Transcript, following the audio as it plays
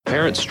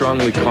Parents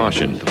strongly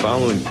caution the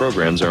following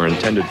programs are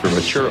intended for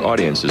mature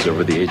audiences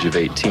over the age of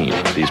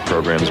 18. These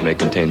programs may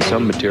contain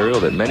some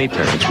material that many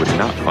parents would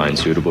not find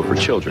suitable for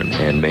children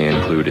and may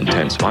include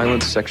intense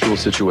violence, sexual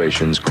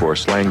situations,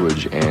 coarse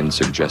language, and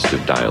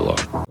suggestive dialogue.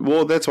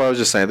 Well, that's what I was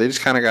just saying. They just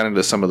kind of got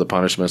into some of the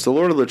punishments. The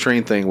Lord of the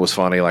Latrine thing was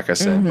funny, like I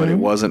said, but it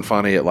wasn't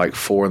funny at like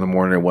 4 in the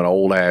morning when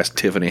old ass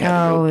Tiffany had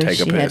to go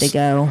take a piss. Had to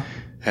go.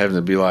 Having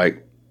to be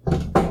like...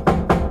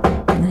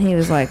 And he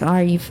was like,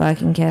 are you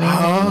fucking kidding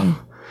me?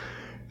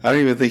 I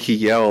don't even think he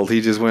yelled.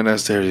 He just went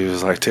upstairs. He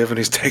was like,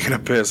 Tiffany's taking a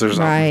piss or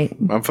something. Right.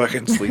 I'm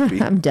fucking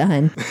sleepy. I'm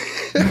done.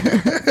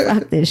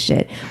 Fuck this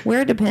shit.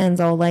 Where it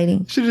depends, old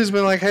lady. Should have just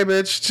been like, hey,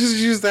 bitch, just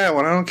use that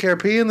one. I don't care.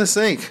 Pee in the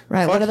sink.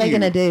 Right. Fuck what are they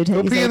going to do?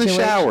 Go pee in the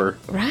shower.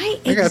 Right.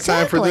 I got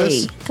time for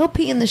this. Go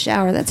pee in the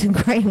shower. That's a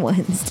great one.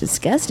 It's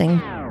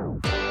disgusting.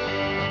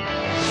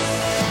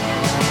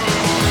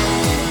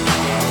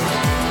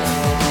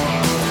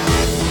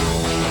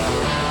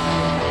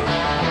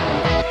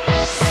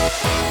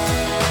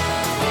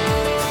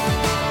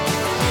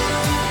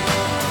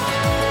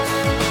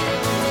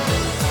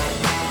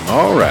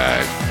 All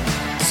right.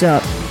 What's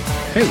up?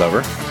 Hey,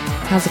 lover.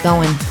 How's it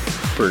going?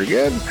 Pretty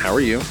good. How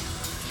are you?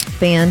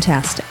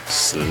 Fantastic.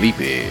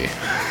 Sleepy.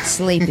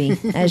 Sleepy,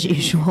 as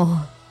usual.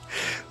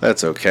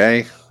 That's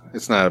okay.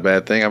 It's not a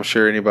bad thing. I'm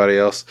sure anybody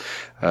else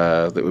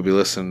that would be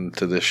listening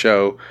to this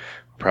show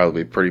would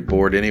probably be pretty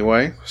bored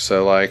anyway.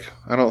 So, like,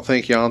 I don't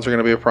think yawns are going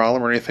to be a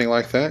problem or anything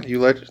like that. You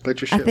let your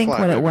shit fly. I think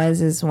what it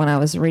was is when I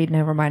was reading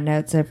over my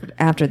notes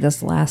after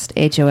this last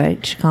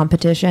HOH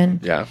competition.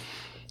 Yeah.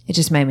 It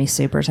just made me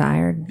super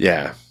tired.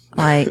 Yeah.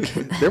 Like,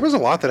 there was a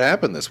lot that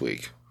happened this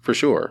week, for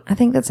sure. I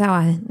think that's how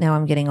I know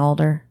I'm getting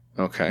older.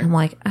 Okay. I'm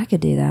like, I could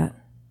do that.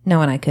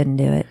 Knowing I couldn't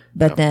do it.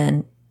 But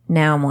then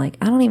now I'm like,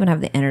 I don't even have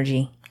the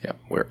energy. Yeah.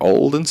 We're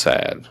old and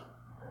sad.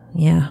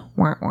 Yeah.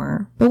 Wah, wah.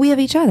 But we have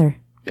each other.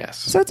 Yes.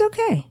 So it's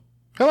okay.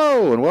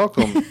 Hello and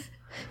welcome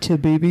to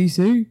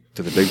BBC.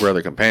 To the Big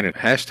Brother Companion.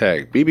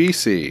 Hashtag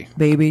BBC.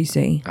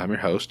 BBC. I'm your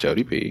host,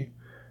 Jody P.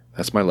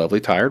 That's my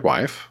lovely tired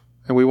wife.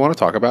 And we want to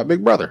talk about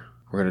Big Brother.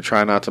 We're going to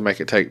try not to make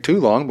it take too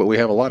long, but we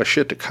have a lot of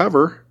shit to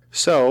cover.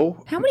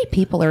 So... How many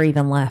people are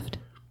even left?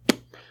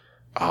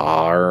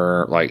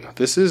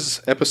 This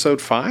is episode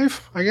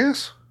 5, I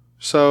guess?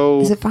 So...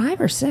 Is it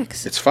 5 or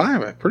 6? It's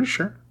 5, I'm pretty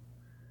sure.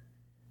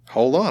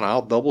 Hold on,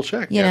 I'll double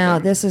check. You know,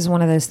 this is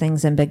one of those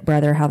things in Big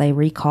Brother, how they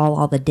recall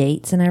all the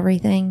dates and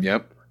everything.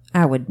 Yep.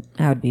 I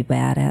would be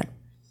bad at.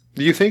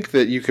 Do you think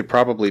that you could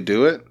probably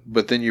do it,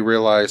 but then you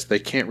realize they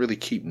can't really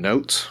keep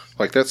notes?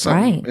 Like, that's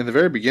something... Right. In the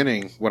very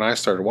beginning, when I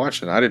started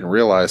watching, I didn't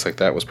realize, like,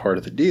 that was part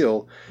of the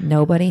deal.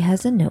 Nobody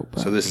has a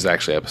notebook. So this is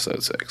actually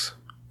episode 6.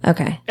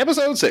 Okay.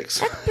 Episode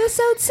 6.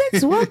 Episode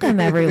 6.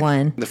 Welcome,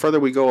 everyone. The further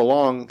we go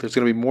along, there's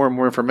going to be more and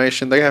more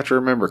information. They have to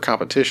remember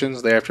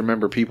competitions. They have to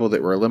remember people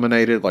that were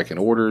eliminated, like in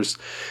orders.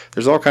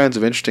 There's all kinds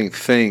of interesting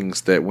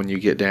things that when you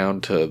get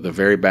down to the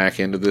very back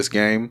end of this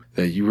game,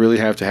 that you really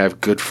have to have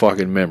good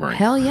fucking memory.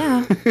 Hell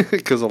yeah.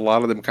 Because a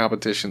lot of them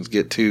competitions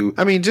get to...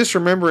 I mean, just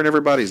remembering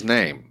everybody's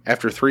name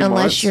after 3 months.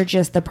 Unless you're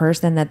just the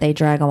person that they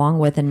drag along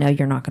with and know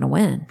you're not going to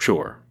win.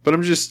 Sure. But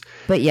I'm just...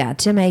 But yeah,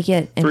 to make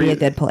it and be a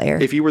good player.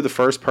 If you were the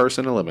first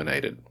person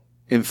eliminated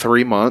in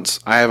 3 months,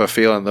 I have a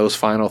feeling those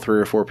final 3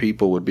 or 4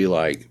 people would be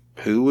like,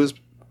 who was...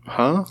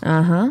 Huh?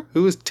 Uh-huh.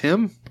 Who was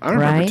Tim? I don't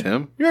remember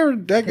Tim. You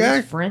remember that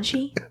guy?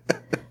 Frenchie?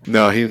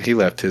 No, he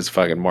left his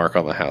fucking mark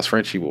on the house.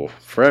 Frenchie will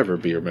forever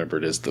be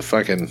remembered as the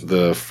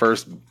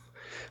first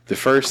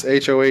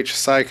HOH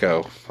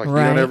psycho. Like, you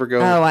don't ever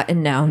go... Oh,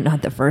 no,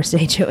 not the first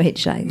HOH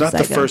psycho. Not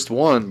the first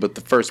one, but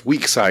the first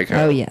week psycho.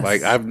 Oh, yes.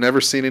 Like, I've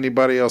never seen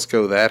anybody else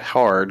go that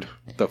hard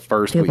the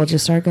first week. People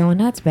just start going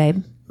nuts,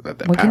 babe. Let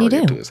that what power can you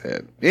get do? to his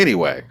head.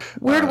 Anyway.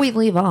 Where do we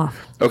leave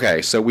off?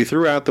 Okay, so we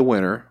threw out the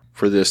winner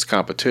for this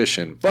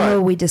competition.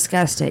 But we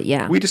discussed it,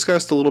 yeah. We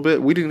discussed a little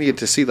bit. We didn't get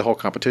to see the whole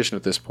competition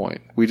at this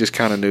point. We just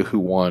kind of knew who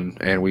won,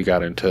 and we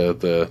got into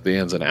the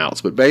ins and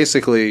outs. But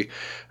basically,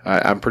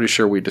 I'm pretty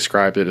sure we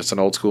described it as an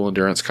old school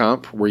endurance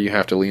comp where you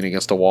have to lean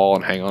against a wall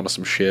and hang on to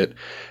some shit.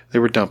 They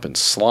were dumping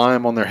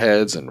slime on their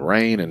heads and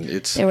rain, and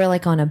They were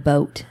like on a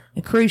boat.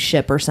 A cruise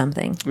ship or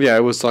something. Yeah, it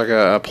was like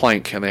a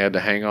plank, and they had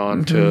to hang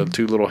on to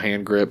 2 little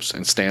hand grips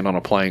and stand on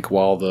a plank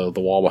while the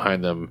wall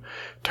behind them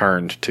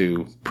turned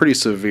to pretty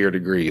severe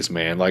degrees,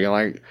 man.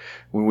 Like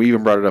when we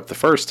even brought it up the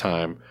first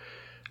time,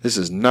 this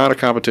is not a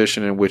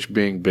competition in which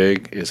being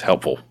big is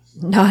helpful.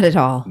 Not at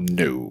all.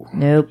 No.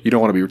 Nope. You don't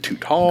want to be too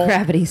tall.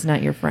 Gravity's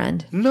not your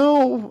friend.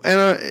 No.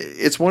 And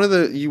it's one of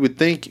the, you would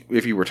think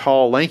if you were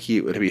tall, lanky,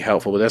 it would be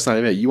helpful, but that's not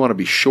it. You want to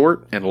be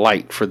short and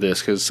light for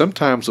this, because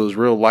sometimes those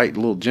real light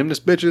little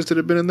gymnast bitches that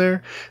have been in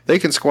there, they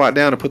can squat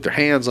down and put their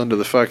hands under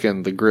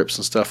the grips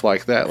and stuff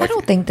like that. I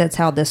don't think that's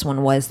how this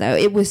one was, though.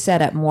 It was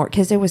set up more,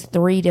 because there was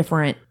 3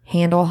 different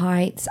handle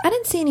heights. I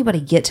didn't see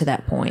anybody get to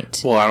that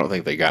point. Well, I don't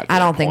think they got to I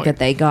don't that think point. that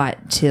they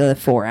got to the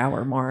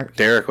 4-hour mark.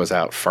 Derek was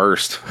out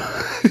first.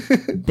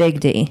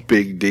 Big D.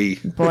 Big D.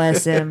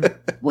 Bless him.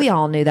 We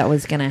all knew that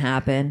was going to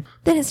happen.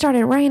 Then it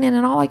started raining,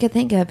 and all I could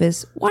think of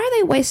is, why are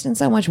they wasting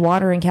so much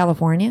water in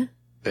California?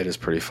 It is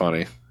pretty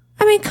funny.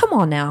 I mean, come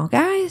on now,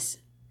 guys.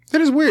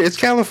 That is weird. It's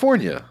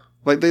California.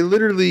 Like, they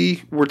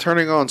literally were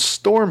turning on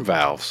storm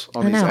valves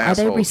on these assholes.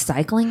 Are they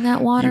recycling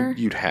that water?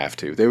 You'd have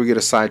to. They would get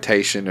a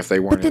citation if they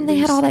weren't. But then they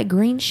had all that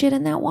green shit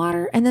in that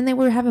water, and then they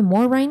were having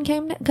more rain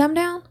come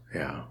down?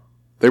 Yeah.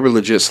 They were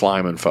legit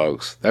sliming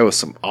folks. That was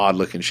some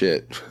odd-looking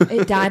shit.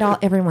 It dyed all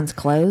everyone's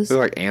clothes. They're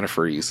like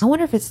antifreeze. I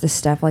wonder if it's the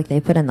stuff like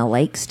they put in the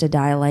lakes to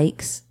dye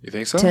lakes. You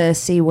think so? To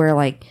see where,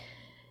 like,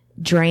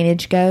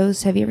 drainage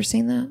goes. Have you ever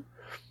seen that?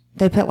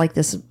 They put like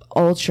this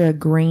ultra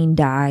green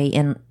dye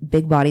in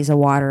big bodies of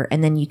water,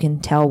 and then you can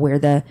tell where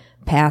the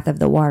path of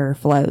the water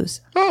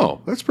flows.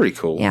 Oh, that's pretty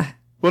cool. Yeah.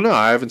 Well, no,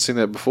 I haven't seen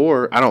that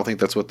before. I don't think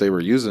that's what they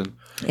were using.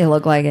 It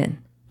looked like it.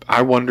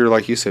 I wonder,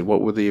 like you said, what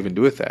would they even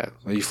do with that?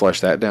 You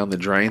flush that down the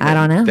drain? I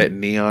don't know. That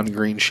neon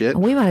green shit?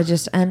 We might have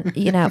just,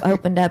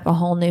 opened up a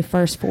whole new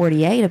First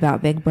 48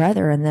 about Big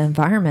Brother and the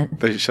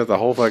environment. They shut the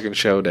whole fucking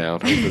show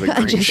down over the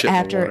green Just shit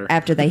in the water.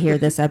 after they hear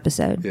this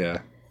episode. Yeah.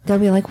 They'll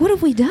be like, what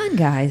have we done,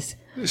 guys?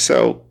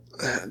 So,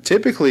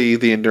 typically,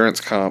 the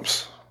endurance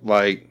comps,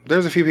 like,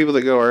 there's a few people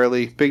that go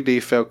early. Big D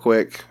fell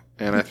quick,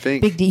 and I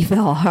think... Big D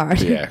fell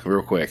hard. Yeah,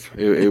 real quick.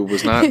 It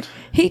was not...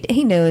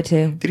 He knew it,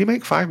 too. Did he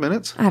make 5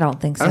 minutes? I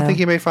don't think so. I don't think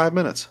he made 5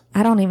 minutes.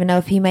 I don't even know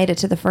if he made it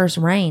to the first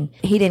rain.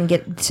 He didn't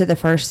get to the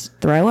first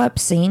throw-up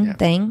scene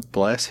thing.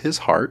 Bless his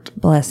heart.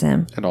 Bless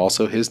him. And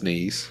also his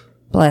knees.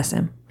 Bless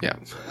him. Yeah.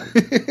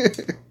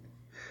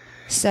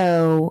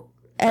 So...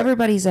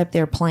 everybody's up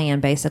there playing,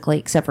 basically,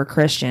 except for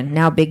Christian.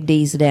 Now Big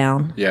D's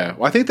down. Yeah.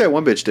 Well, I think that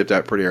one bitch dipped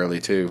out pretty early,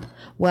 too.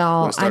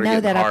 Well, I know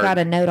that I've got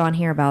a note on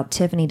here about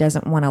Tiffany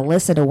doesn't want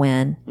Alyssa to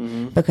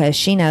win because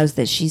she knows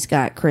that she's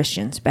got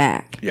Christian's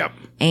back. Yep.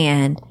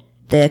 And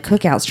the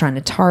cookout's trying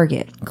to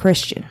target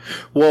Christian.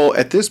 Well,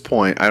 at this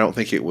point, I don't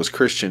think it was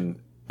Christian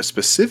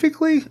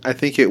specifically. I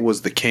think it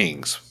was the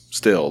Kings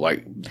still,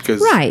 like,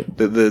 because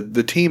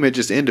the team had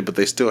just ended, but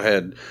they still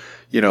had...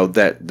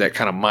 that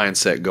kind of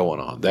mindset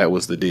going on. That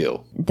was the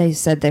deal. They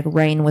said the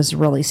rain was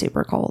really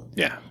super cold.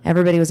 Yeah.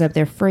 Everybody was up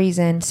there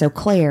freezing. So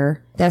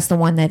Claire, that's the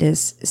one that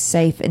is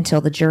safe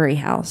until the jury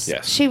house.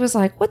 Yes. She was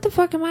like, what the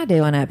fuck am I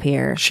doing up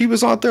here? She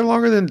was out there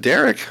longer than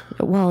Derek.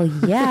 Well,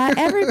 yeah,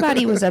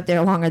 everybody was up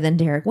there longer than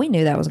Derek. We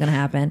knew that was going to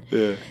happen.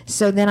 Yeah.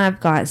 So then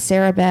I've got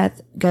Sarah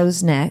Beth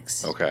goes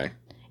next. Okay.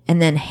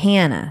 And then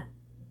Hannah.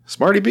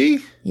 Smarty B?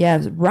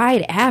 Yeah,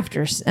 right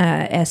after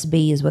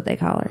SB is what they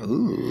call her.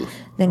 Ooh.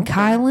 Then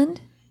Kylan.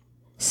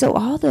 So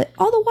all the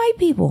white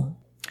people.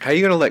 How are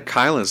you going to let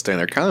Kylan stand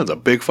there? Kylan's a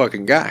big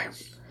fucking guy.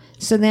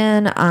 So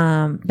then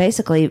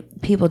basically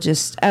people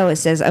just, it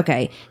says,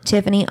 okay,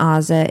 Tiffany,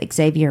 Ozza,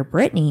 Xavier,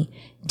 Brittany,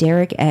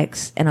 Derek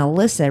X, and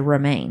Alyssa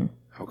remain.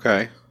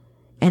 Okay.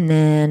 And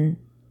then,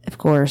 of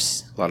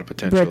course, a lot of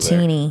potential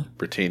Brittany. there.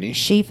 Brittany.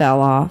 She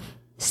fell off.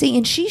 See,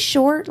 and she's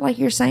short, like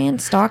you're saying,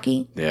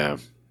 stocky. Yeah.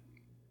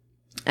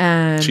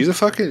 She's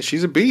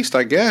a beast,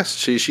 I guess.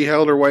 She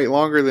held her weight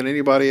longer than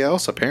anybody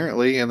else,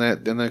 apparently, in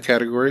the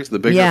categories, the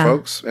bigger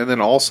folks, and then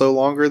also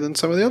longer than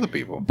some of the other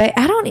people. But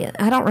I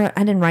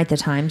didn't write the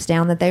times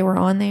down that they were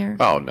on there.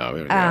 Oh no, we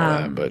didn't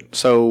know that. But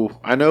so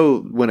I know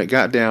when it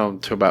got down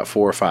to about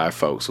 4 or 5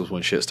 folks was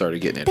when shit started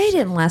getting interesting. They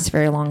didn't last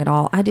very long at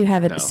all. I do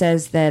have it. No. It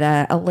says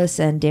that Alyssa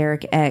and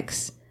Derek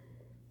X.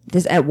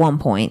 This at one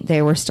point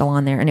they were still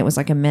on there, and it was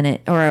like a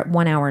minute or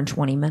 1 hour and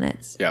 20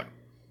 minutes. Yep.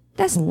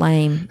 That's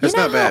lame. That's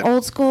not bad. How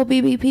old school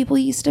BB people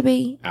used to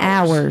be?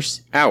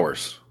 Hours.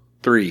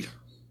 3.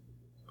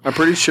 I'm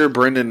pretty sure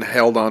Brendan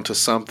held on to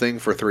something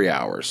for 3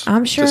 hours.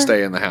 I'm sure. To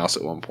stay in the house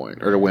at one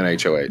point or to win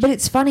HOH. But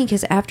it's funny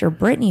because after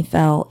Brittany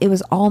fell, it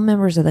was all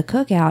members of the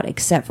cookout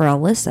except for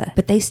Alyssa.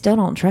 But they still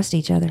don't trust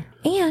each other.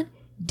 And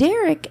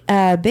Derek,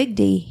 Big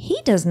D,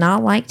 he does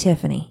not like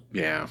Tiffany.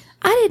 Yeah.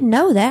 I didn't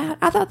know that.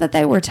 I thought that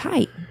they were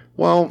tight.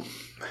 Well,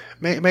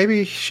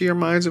 maybe she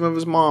reminds him of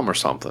his mom or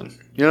something.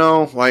 You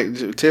know,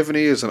 like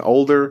Tiffany is an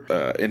older,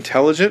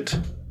 intelligent,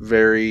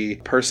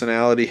 very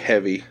personality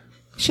heavy.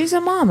 She's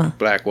a mama.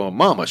 Black woman.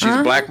 Mama. She's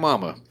a black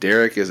mama.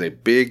 Derek is a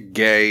big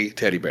gay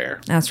teddy bear.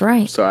 That's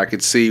right. So I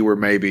could see where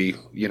maybe,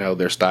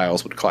 their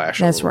styles would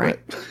clash a little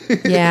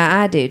bit.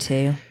 Yeah, I do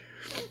too.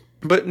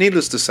 But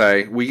needless to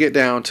say, we get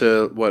down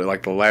to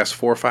like the last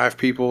 4 or 5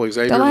 people.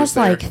 Xavier was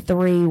there. The last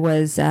 3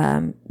 was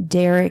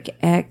Derek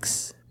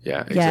X.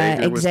 Yeah,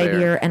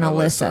 Xavier and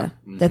Alyssa.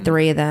 Mm-hmm. The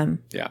 3 of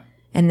them. Yeah.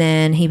 And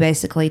then he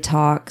basically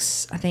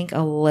talks, I think,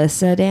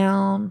 Alyssa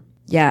down.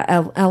 Yeah,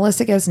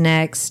 Alyssa goes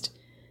next,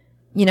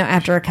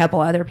 after a couple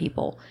other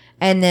people.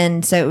 And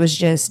then, so it was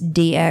just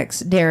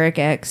DX, Derek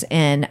X,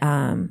 and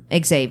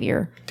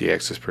Xavier.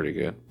 DX is pretty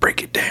good.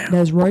 Break it down.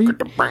 That's right.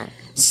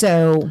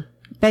 So,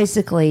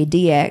 basically,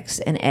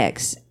 DX and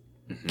X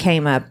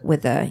came up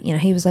with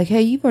he was like,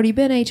 hey, you've already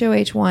been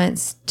HOH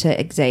once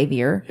to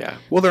Xavier. Yeah.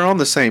 Well, they're on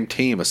the same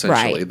team,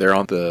 essentially. Right. They're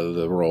on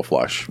the Royal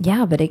Flush.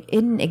 Yeah, but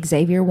isn't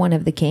Xavier one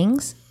of the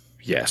kings?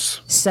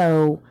 Yes.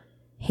 So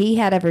he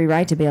had every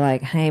right to be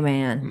like, hey,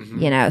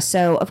 man,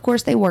 So, of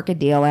course, they work a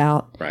deal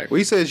out. Right. Well,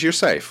 he says, you're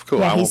safe. Cool.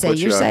 Yeah, he said,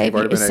 you're safe.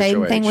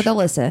 Same thing with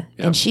Alyssa.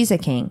 Yep. And she's a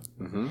king.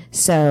 Mm-hmm.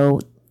 So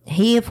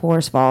he, of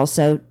course, falls.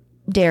 So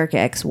Derek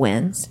X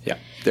wins. Yeah.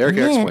 Derek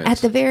And X then wins. at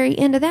the very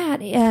end of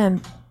that,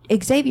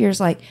 Xavier's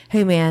like,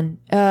 hey, man,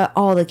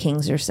 all the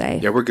kings are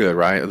safe. Yeah, we're good,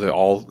 right?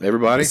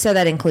 Everybody? So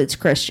that includes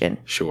Christian.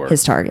 Sure.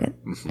 His target.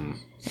 Mm-hmm.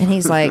 And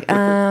he's like,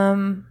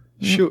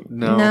 Sure.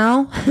 No.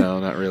 No. No,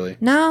 not really.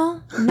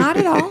 No, not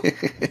at all.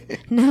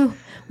 No,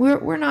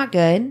 we're not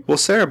good. Well,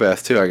 Sarah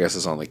Beth, too, I guess,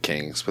 is on the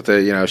Kings. But,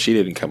 she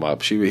didn't come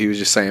up. He was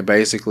just saying,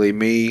 basically,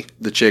 me,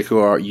 the chick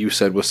you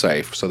said was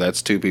safe. So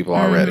that's 2 people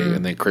already.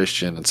 And then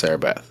Christian and Sarah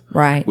Beth.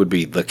 Right. Would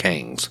be the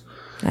Kings.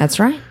 That's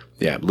right.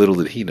 Yeah, little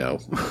did he know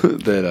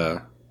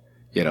that,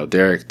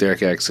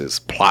 Derek X is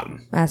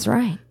plotting. That's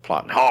right.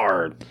 Plotting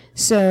hard.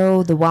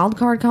 So the wild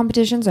card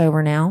competition's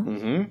over now.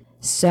 Mm-hmm.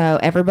 So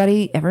every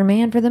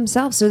man for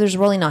themselves. So there's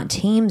really not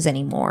teams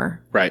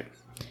anymore. Right.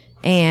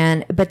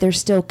 But there's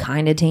still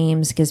kind of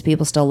teams because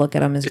people still look at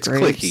them as It's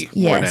groups. cliquey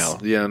more now.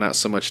 Yeah, not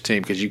so much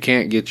team because you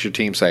can't get your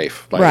team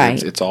safe. Like,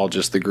 Right. It's all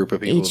just the group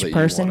of people Each that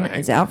person you want to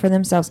is out for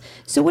themselves.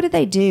 So what did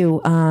they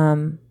do?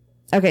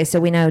 Okay, so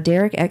we know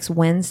Derek X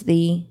wins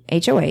the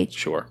HOH.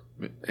 Sure.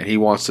 And he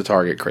wants to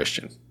target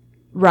Christian.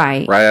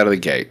 Right. Right out of the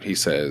gate, he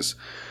says.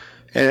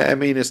 And I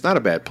mean, it's not a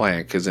bad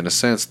plan because, in a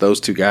sense, those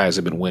 2 guys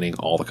have been winning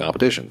all the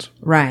competitions.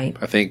 Right.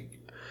 I think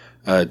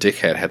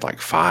Dickhead had like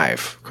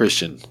 5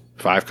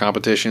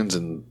 competitions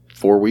in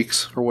 4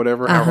 weeks or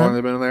whatever, however long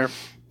they've been in there.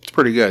 It's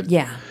pretty good.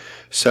 Yeah.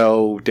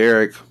 So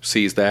Derek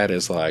sees that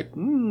as like,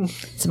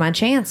 It's my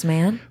chance,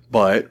 man.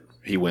 but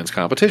he wins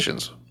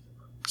competitions.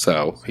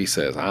 So he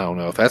says, I don't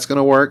know if that's going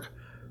to work.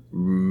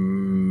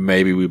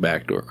 Maybe we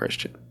backdoor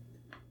Christian.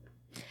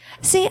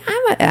 See,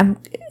 I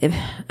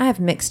have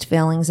mixed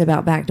feelings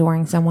about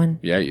backdooring someone.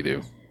 Yeah, you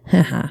do.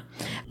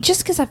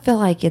 Just because I feel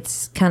like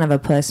it's kind of a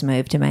puss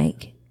move to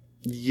make.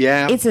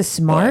 Yeah. It's a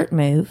smart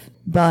move,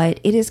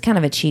 but it is kind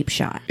of a cheap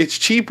shot. It's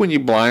cheap when you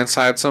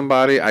blindside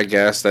somebody, I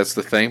guess that's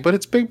the thing. But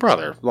it's Big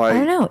Brother. Like,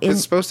 I know.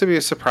 It's supposed to be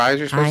a surprise.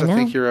 You're supposed I to know.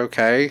 think you're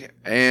okay.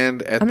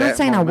 And at I'm that not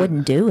saying moment, I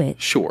wouldn't do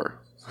it Sure.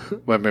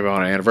 Well, maybe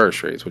on an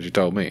anniversary is what you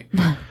told me.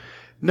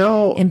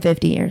 No. in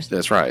 50 years.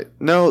 That's right.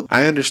 No,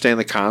 I understand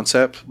the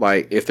concept.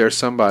 Like, if there's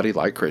somebody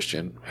like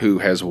Christian who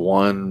has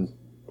won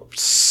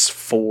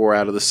 4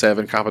 out of the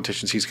 7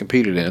 competitions he's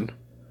competed in,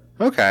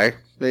 okay.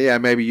 Yeah,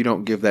 maybe you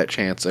don't give that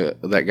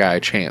guy a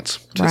chance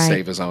to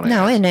save his own ass.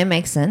 No, and it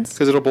makes sense.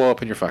 Because it'll blow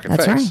up in your fucking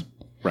That's face. right.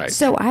 Right.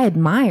 So I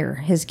admire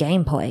his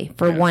gameplay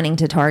for wanting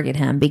to target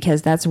him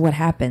because that's what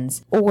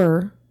happens.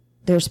 Or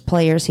there's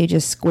players who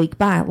just squeak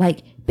by.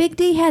 Like, Big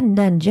D hadn't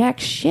done jack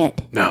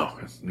shit. No.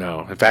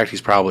 In fact,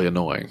 he's probably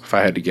annoying, if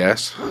I had to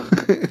guess.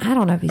 I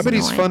don't know if he's I bet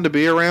he's annoying. fun to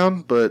be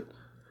around, but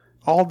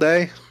all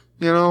day,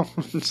 there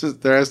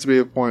has to be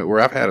a point where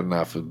I've had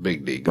enough of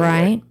Big D. Go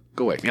away.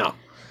 Go away. Yeah.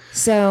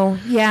 So,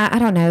 yeah, I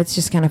don't know. It's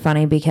just kind of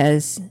funny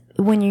because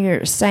when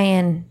you're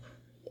saying,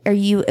 are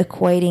you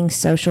equating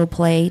social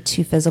play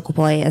to physical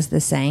play as the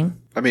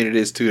same? I mean, it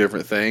is 2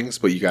 different things,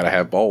 but you got to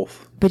have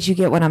both. But you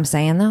get what I'm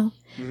saying, though?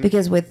 Mm-hmm.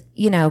 Because with,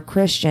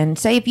 Christian,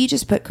 say if you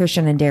just put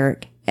Christian and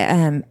Derek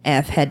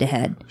F head to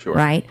head,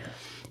 right?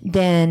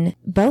 Then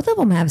both of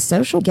them have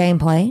social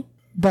gameplay.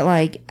 But,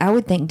 like, I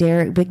would think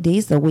Big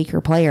D's the weaker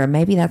player.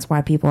 Maybe that's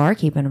why people are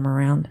keeping him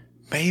around.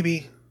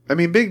 Maybe. I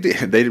mean, Big D,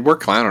 they were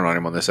clowning on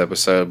him on this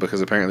episode because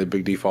apparently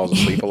Big D falls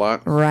asleep a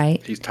lot.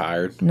 Right. He's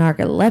tired.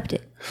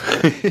 Narcoleptic.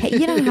 Hey,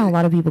 you know how a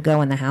lot of people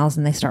go in the house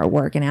and they start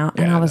working out?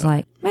 And I was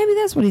like, maybe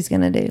that's what he's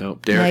going to do.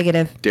 Nope.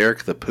 Negative.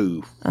 Derek the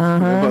Pooh.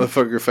 That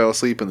motherfucker fell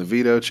asleep in the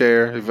veto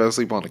chair. He fell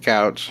asleep on the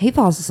couch. He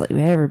falls asleep with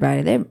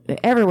everybody.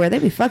 Everywhere. They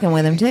be fucking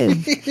with him, too.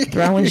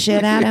 Throwing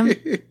shit at him.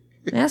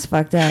 That's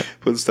fucked up.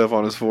 Putting stuff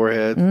on his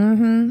forehead.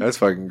 Mm-hmm. That's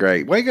fucking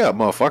great. Wake up,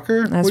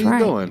 motherfucker. That's what are right.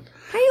 you doing?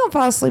 How you gonna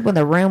fall asleep in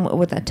a room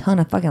with a ton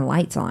of fucking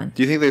lights on?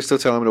 Do you think they still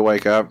tell him to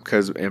wake up?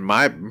 Because in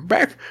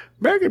back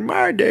in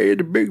my day,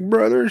 the Big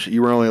Brothers,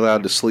 you were only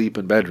allowed to sleep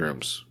in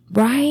bedrooms.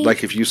 Right.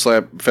 Like if you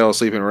fell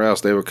asleep anywhere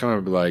else, they would come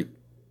and be like,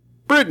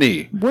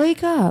 Brittany,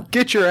 wake up.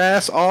 Get your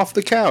ass off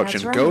the couch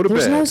That's and right. go to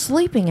There's bed. no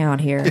sleeping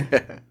out here.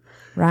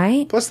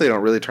 Right? Plus, they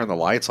don't really turn the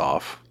lights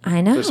off.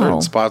 I know. There's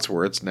certain spots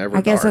where it's never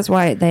I guess dark. that's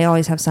why they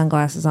always have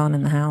sunglasses on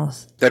in the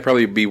house. That'd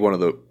probably be one of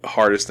the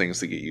hardest things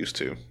to get used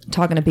to.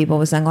 Talking to people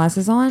with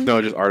sunglasses on?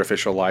 No, just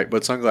artificial light.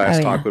 But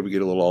sunglass talk would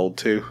get a little old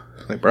too.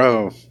 Like,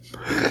 bro.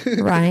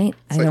 Right?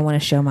 I don't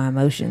want to show my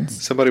emotions.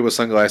 Somebody with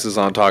sunglasses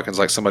on talking is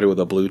like somebody with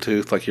a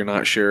Bluetooth. Like you're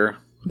not sure.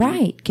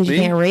 Right? Because you Me?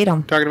 can't read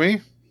them. Talking to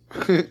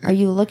me? Are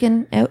you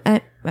looking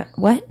at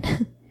what?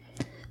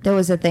 There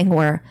was a thing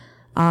where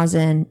Oz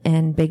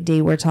and Big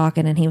D were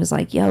talking, and he was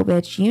like, "Yo,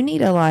 bitch, you need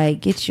to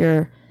like get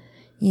your,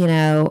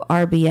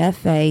 RBF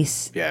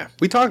face." Yeah,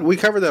 we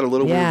covered that a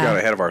little bit. We Yeah. got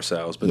ahead of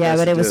ourselves. But Yeah,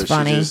 that's but it the was deal.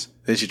 funny.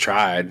 Then she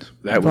tried.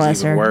 That Bless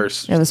was even her.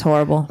 worse. It was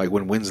horrible. Like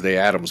when Wednesday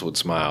Addams would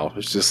smile.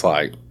 It's just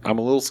like, I'm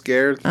a little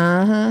scared.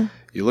 Uh-huh.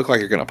 You look like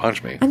you're going to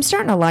punch me. I'm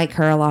starting to like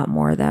her a lot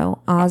more,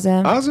 though.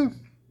 Ozzy. Ozzy?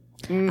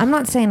 I'm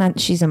not saying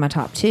she's in my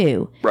top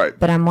 2. Right.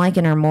 But I'm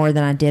liking her more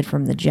than I did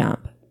from the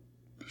jump.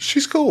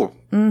 She's cool.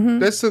 Mm-hmm.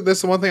 That's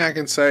the one thing I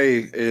can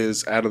say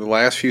is out of the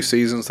last few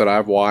seasons that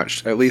I've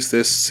watched, at least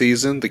this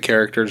season, the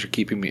characters are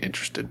keeping me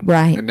interested.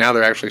 Right. And now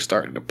they're actually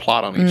starting to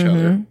plot on each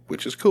other,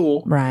 which is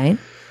cool. Right.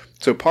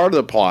 So part of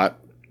the plot,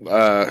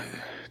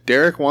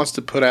 Derek wants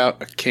to put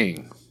out a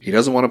king. He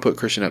doesn't want to put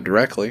Christian up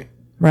directly.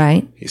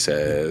 Right. He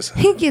says...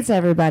 He gets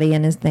everybody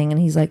in his thing,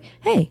 and he's like,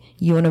 hey,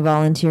 you want to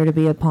volunteer to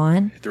be a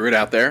pawn? Threw it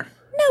out there.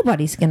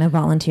 Nobody's going to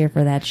volunteer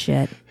for that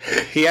shit.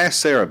 He asked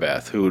Sarah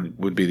Beth, who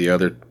would be the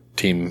other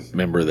team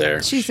member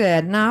there. She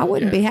said, no, I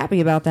wouldn't be happy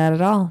about that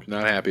at all.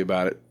 Not happy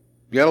about it.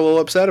 You got a little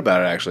upset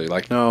about it, actually.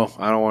 Like, no,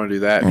 I don't want to do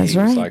that. That's he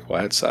was right. like,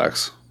 well, that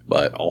sucks.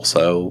 But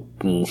also...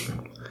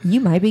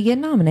 You might be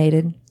getting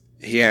nominated.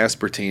 He asked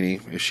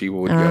Bertini if she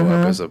would go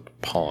up as a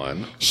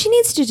pawn. She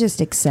needs to just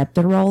accept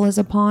the role as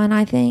a pawn,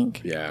 I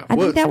think. Yeah. I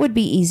think that would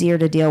be easier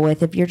to deal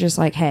with if you're just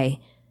like, hey,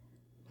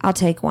 I'll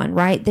take one,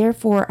 right?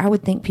 Therefore, I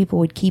would think people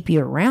would keep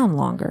you around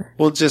longer.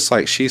 Well, just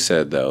like she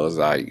said, though, is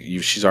like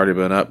she's already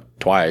been up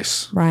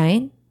twice.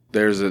 Right?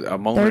 There's a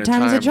moment Third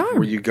in time's a time charm.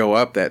 where you go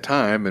up that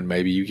time and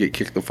maybe you get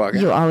kicked the fuck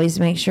out. You always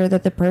make sure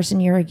that the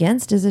person you're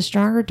against is a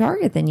stronger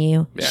target than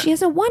you. Yeah. She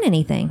hasn't won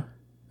anything.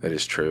 That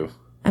is true.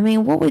 I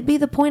mean, what would be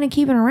the point of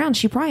keeping her around?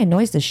 She probably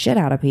annoys the shit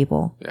out of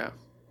people. Yeah.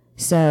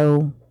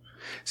 So...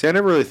 See, I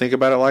never really think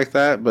about it like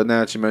that, but now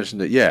that you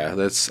mentioned it, yeah,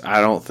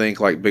 I don't think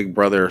like Big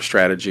Brother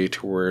strategy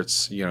to where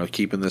it's,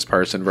 keeping this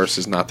person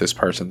versus not this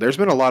person. There's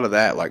been a lot of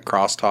that, like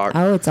crosstalk.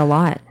 Oh, it's a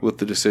lot. With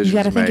the decisions You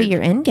got to think of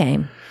your end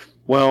game.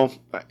 Well,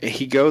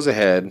 he goes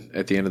ahead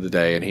at the end of the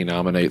day and he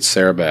nominates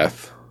Sarah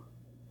Beth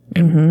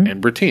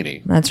and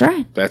Bertini. That's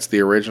right. That's the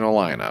original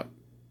lineup.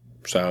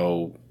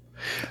 So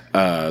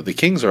the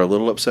Kings are a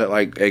little upset.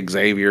 Like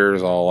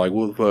Xavier's all like,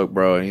 "What the fuck,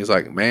 bro?" And he's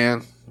like,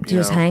 "Man,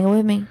 Just hang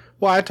with me."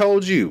 Well, I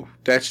told you.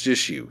 That's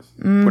just you.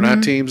 We're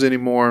not teams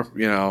anymore,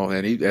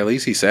 And at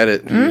least he said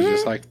it. He was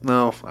just like,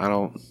 "No, I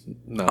don't.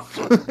 No."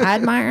 I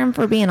admire him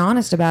for being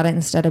honest about it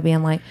instead of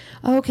being like,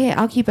 oh, "Okay,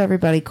 I'll keep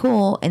everybody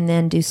cool," and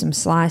then do some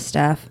sly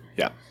stuff.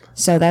 Yeah.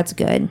 So that's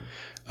good.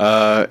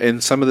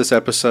 In some of this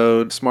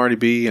episode, Smarty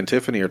B and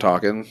Tiffany are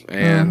talking,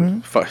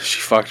 and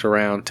she fucked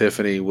around.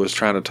 Tiffany was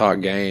trying to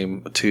talk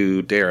game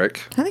to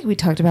Derek. I think we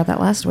talked about that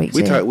last week,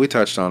 We too. we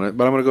touched on it,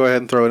 but I'm going to go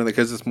ahead and throw it in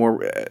because it's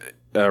more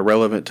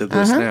relevant to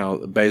this now.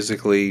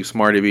 Basically,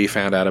 Smarty B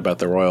found out about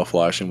the royal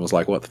flush and was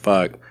like, "What the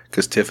fuck?"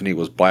 Because Tiffany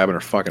was blabbing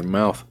her fucking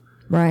mouth.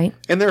 Right.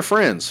 And they're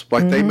friends.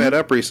 Like, they met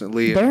up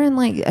recently. They're in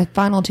like a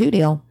final two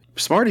deal.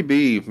 Smarty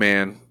B,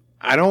 man,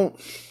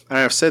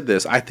 I've said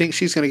this, I think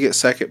she's going to get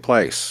second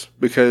place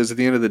because at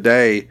the end of the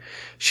day,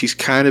 she's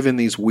kind of in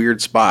these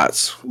weird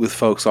spots with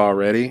folks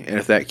already. And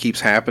if that keeps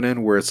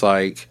happening where it's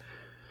like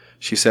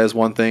she says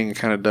one thing and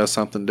kind of does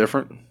something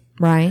different.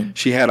 Right.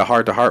 She had a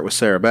heart-to-heart with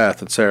Sarah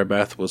Beth, and Sarah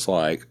Beth was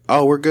like,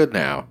 "Oh, we're good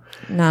now."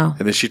 No.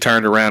 And then she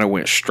turned around and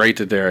went straight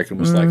to Derek and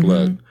was like,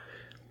 "Look,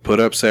 put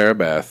up Sarah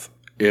Beth.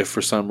 If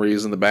for some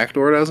reason the back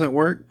door doesn't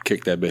work,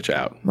 kick that bitch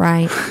out."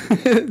 Right.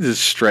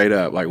 Just straight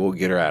up, like, we'll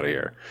get her out of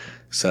here.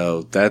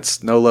 So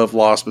that's no love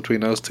lost between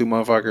those two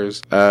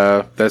motherfuckers.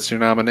 That's your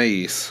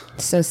nominees.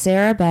 So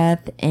Sarah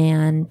Beth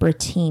and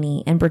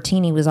Bertini. And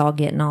Bertini was all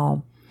getting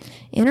all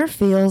in her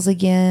feels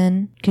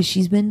again because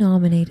she's been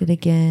nominated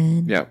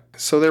again. Yeah.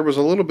 So there was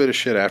a little bit of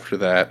shit after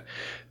that.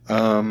 I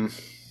don't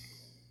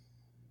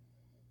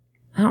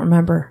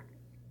remember.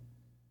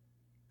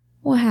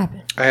 What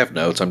happened? I have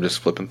notes. I'm just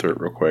flipping through it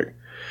real quick.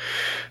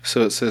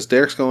 So it says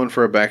Derek's going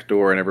for a back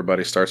door and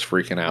everybody starts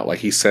freaking out. Like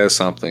he says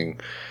something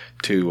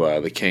to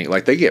the king.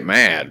 Like they get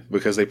mad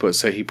because he put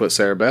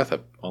Sarah Beth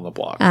up on the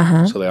block.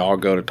 So they all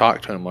go to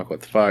talk to him like,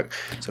 what the fuck?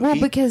 So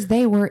because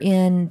they were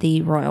in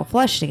the royal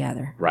flush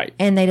together. Right.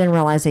 And they didn't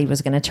realize he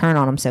was going to turn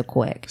on them so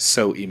quick.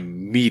 So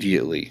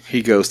immediately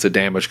he goes to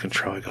damage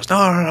control. He goes, no,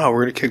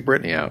 we're going to kick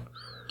Brittany out.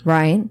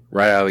 Right.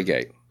 Right out of the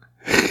gate.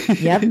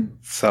 Yep.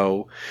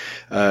 So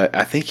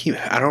I think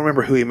I don't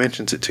remember who he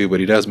mentions it to,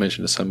 but he does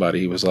mention to somebody.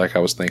 He was like, I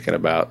was thinking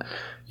about,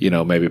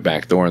 maybe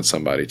backdooring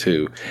somebody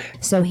too.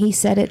 So he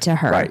said it to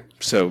her. Right.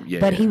 So, yeah.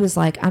 But he was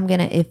like, I'm going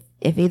to,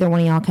 if either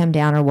one of y'all come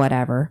down or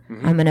whatever,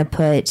 I'm going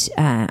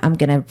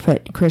to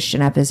put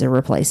Christian up as a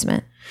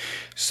replacement.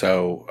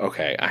 So,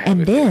 okay.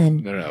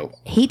 No.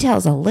 He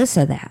tells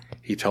Alyssa that.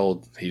 He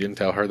didn't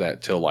tell her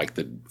that till like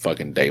the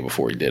fucking day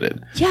before he did it.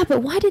 Yeah,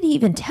 but why did he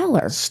even tell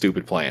her?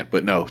 Stupid plan.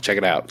 But no, check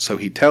it out. So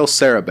he tells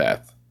Sarah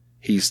Beth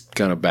he's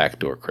going to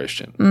backdoor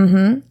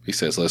Christian. He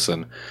says,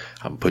 listen,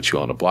 I'm going to put you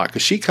on the block.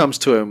 Because she comes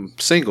to him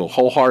single,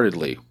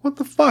 wholeheartedly. What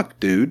the fuck,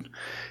 dude?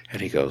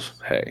 And he goes,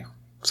 hey,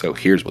 so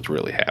here's what's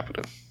really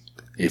happening.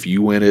 If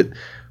you win it,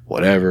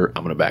 whatever,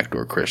 I'm going to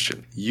backdoor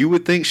Christian. You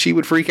would think she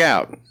would freak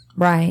out.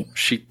 Right.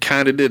 She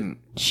kind of didn't.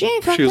 She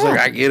ain't fucked She was up. like,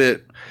 I get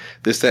it.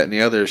 This, that, and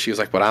the other. She was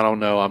like, but I don't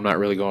know. I'm not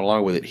really going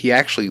along with it. He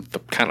actually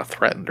kind of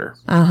threatened her.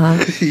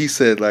 He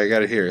said, like, I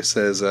got it here. It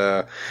says,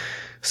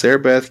 Sarah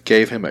Beth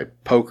gave him a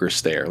poker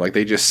stare. Like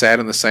they just sat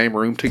in the same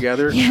room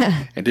together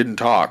Yeah. and didn't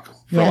talk.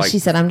 For Yeah, like, she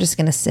said, I'm just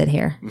going to sit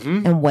here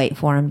and wait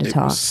for him to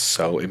talk.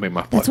 it made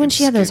my That's when fucking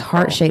she had those skin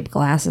crawl. heart-shaped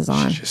glasses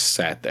on. She just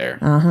sat there.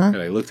 And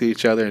they looked at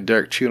each other, and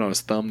Derek chewed on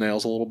his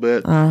thumbnails a little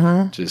bit.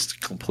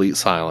 Just complete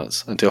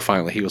silence until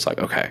finally he was like,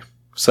 okay,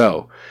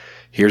 so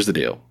here's the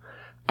deal.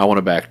 I want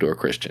a backdoor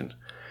Christian.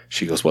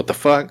 She goes, what the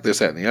fuck? This,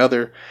 that, and the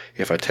other.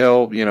 If I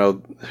tell,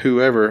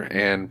 whoever,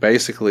 and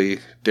basically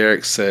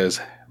Derek says,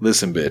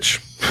 listen,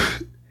 bitch,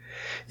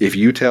 if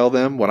you tell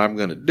them what I'm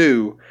going to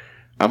do,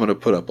 I'm going to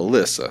put up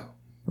Alyssa.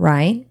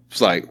 Right.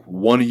 It's like,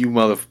 one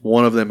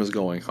of them is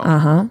going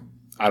home.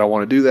 I don't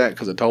want to do that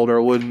because I told her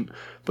I wouldn't,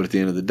 but at the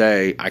end of the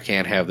day, I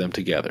can't have them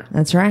together.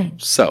 That's right.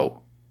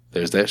 So,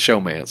 there's that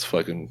showman's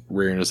fucking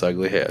rearing his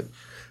ugly head.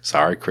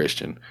 Sorry,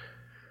 Christian.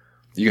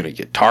 You're going to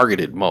get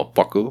targeted,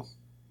 motherfucker.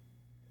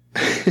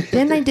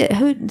 Then they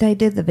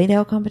did the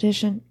veto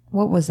competition.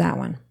 What was that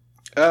one?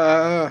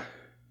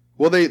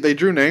 Well, they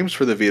drew names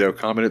for the veto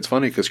comp, it's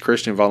funny because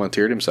Christian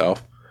volunteered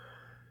himself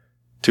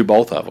to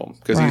both of them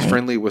because he's Right.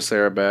 friendly with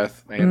Sarah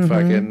Beth and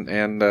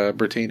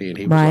Bertini, and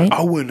he was Right. like,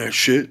 "I'll win that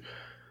shit."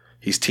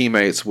 He's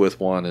teammates with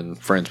one and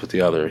friends with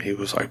the other. He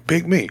was like,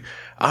 "Big me,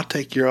 I'll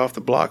take you off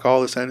the block.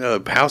 All this and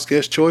house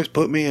guest choice.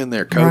 Put me in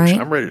there, coach. Right.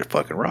 I'm ready to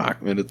fucking rock."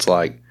 And it's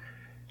like,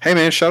 "Hey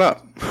man, shut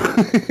up."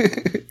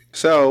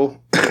 So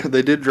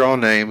they did draw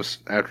names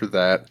after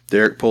that.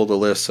 Derek pulled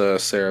Alyssa,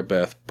 Sarah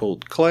Beth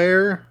pulled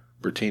Claire,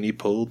 Bertini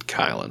pulled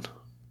Kylan.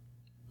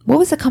 What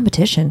was the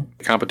competition?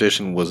 The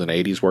competition was an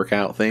 80s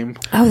workout theme.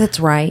 Oh, that's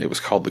right. It was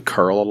called the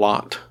Curl a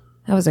Lot.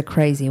 That was a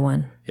crazy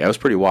one. Yeah, it was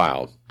pretty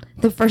wild.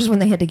 The first one,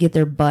 they had to get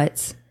their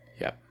butts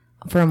Yep.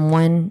 from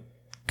one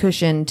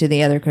cushion to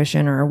the other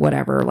cushion or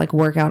whatever, like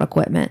workout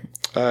equipment.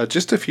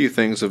 Just a few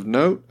things of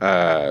note.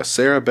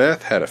 Sarah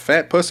Beth had a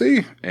fat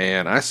pussy,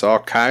 and I saw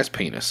Kai's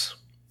penis.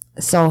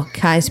 Saw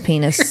Kai's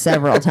penis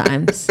several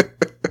times.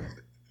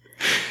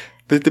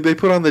 They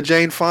put on the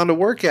Jane Fonda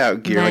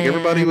workout gear. Like Man.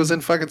 everybody was in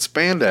fucking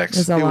spandex. It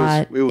was a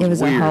lot. It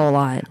was a weird. whole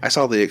lot. I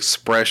saw the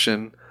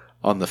expression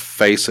on the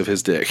face of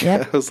his dick.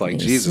 Yep. I was like,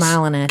 He's Jesus,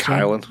 smiling at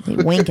Kylan.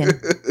 you, winking.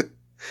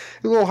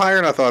 A little higher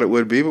than I thought it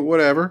would be, but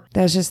whatever.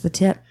 That was just the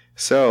tip.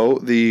 So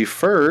the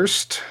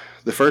first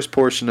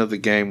portion of the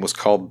game was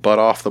called Butt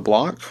Off the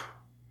Block.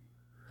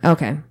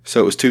 Okay.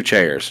 So it was 2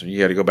 chairs, and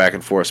you had to go back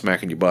and forth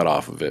smacking your butt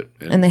off of it.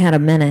 And they had a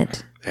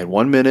minute. They had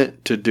 1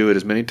 minute to do it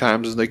as many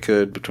times as they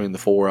could between the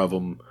 4 of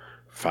them,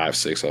 5,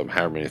 6 of them,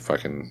 however many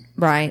fucking...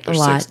 Right, a There's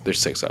lot. There's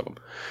 6 of them.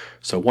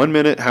 So 1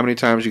 minute, how many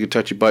times you could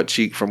touch your butt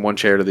cheek from one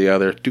chair to the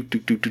other. Dook,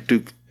 dook, dook, dook,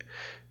 dook.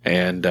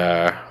 And,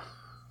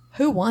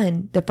 Who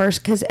won the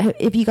first? Because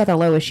if you got the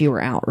lowest, you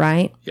were out,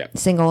 right? Yeah.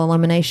 Single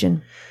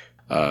elimination.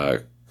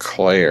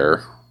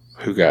 Claire,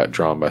 who got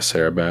drawn by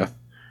Sarah Beth,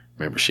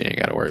 remember, she ain't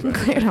got to worry about it.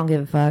 Claire don't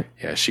give a fuck.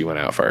 Yeah, she went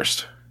out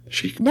first.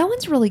 No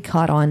one's really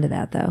caught on to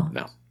that, though,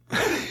 No.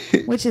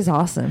 which is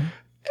awesome.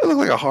 It looked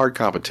like a hard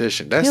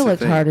competition. That's It the looked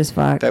thing. hard as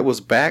fuck. That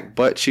was back,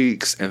 butt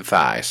cheeks, and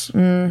thighs.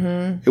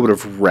 Mm-hmm. It would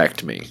have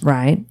wrecked me.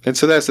 Right. And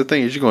so that's the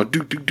thing is you're going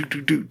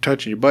do,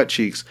 touching your butt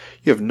cheeks.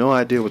 You have no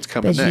idea what's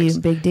coming But next.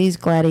 Big D's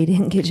glad he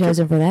didn't get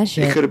chosen for that It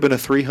shit. could have been a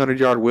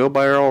 300-yard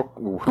wheelbarrow.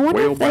 I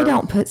wonder if they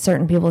don't put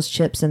certain people's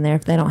chips in there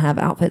if they don't have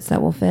outfits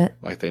that will fit.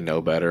 Like they know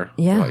better.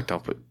 Yeah. Like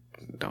don't.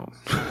 We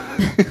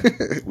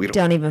don't.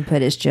 Don't even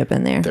put his chip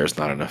in there. There's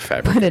not enough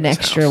fabric. Put in an this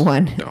extra house.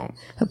 one. Don't.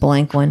 A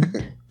blank one.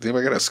 Does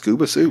anybody got a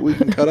scuba suit we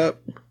can cut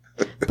up?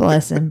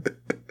 Bless him.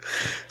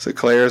 So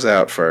Claire's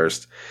out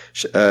first.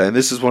 And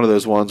this is one of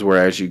those ones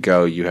where as you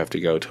go, you have to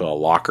go to a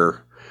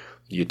locker.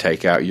 You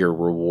take out your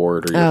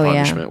reward or your Oh, yeah.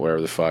 punishment,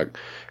 whatever the fuck.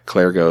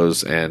 Claire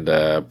goes and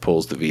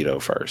pulls the veto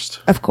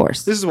first. Of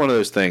course. This is one of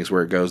those things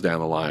where it goes down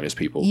the line as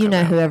people You come know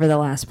out. whoever the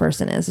last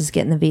person is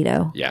getting the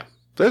veto. Yeah.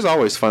 There's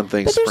always fun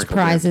things But there's sprinkled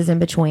in. prizes in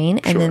between,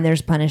 and Sure. then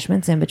there's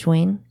punishments in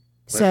between.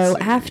 So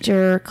see.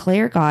 after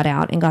Claire got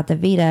out and got the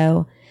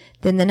veto,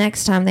 then the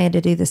next time they had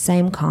to do the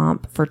same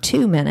comp for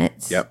 2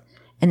 minutes. Yep.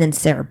 And then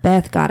Sarah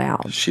Beth got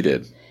out, She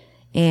did.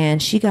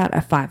 and she got a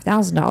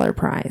 $5,000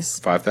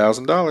 prize.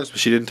 $5,000, but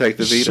she didn't take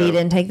the veto. She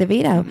didn't take the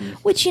veto,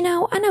 which, I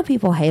know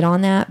people hate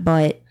on that,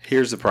 but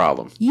Here's the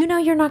problem. you're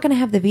not going to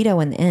have the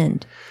veto in the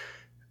end.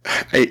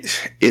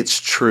 It's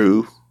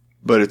true,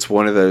 but it's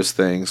one of those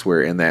things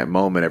where in that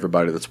moment,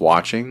 everybody that's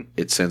watching,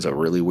 it sends a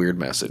really weird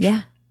message.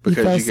 Yeah. You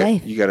feel Because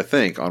safe. you got to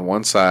think on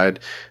one side,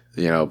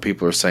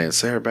 people are saying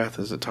Sarah Beth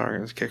is the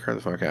target, let's kick her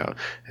the fuck out.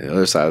 And the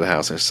other side of the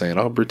house, they're saying,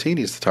 oh,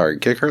 Bertini's the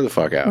target, kick her the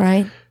fuck out.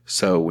 Right.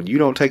 So when you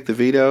don't take the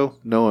veto,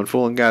 knowing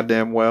full and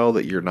goddamn well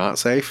that you're not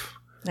safe,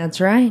 That's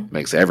right.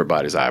 makes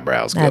everybody's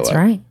eyebrows go That's up.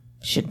 right.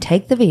 Should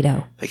take the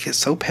veto. They get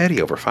so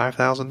petty over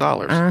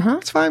 $5,000. Uh-huh.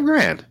 It's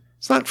 $5,000.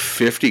 It's not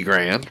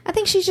 $50,000. I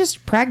think she's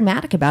just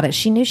pragmatic about it.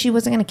 She knew she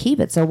wasn't going to keep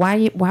it, so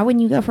why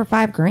wouldn't you go for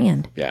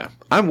 $5,000? Yeah,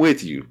 I'm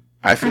with you.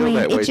 I feel mean,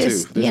 that way it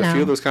just, too. There's a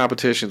few of those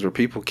competitions where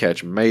people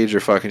catch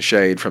major fucking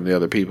shade from the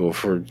other people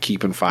for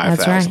keeping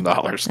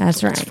 $5,000.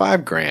 That's right. It's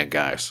 $5,000,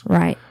 guys.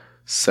 Right.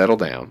 Settle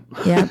down.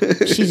 Yeah.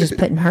 She's just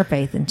putting her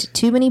faith into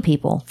too many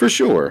people. For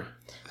sure.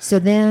 So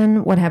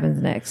then what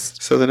happens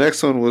next? So the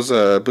next one was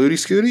Booty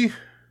Scooty.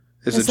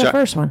 That's the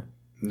first one.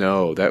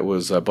 No, that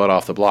was Butt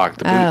Off the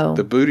Block. Oh.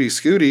 The Booty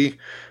Scooty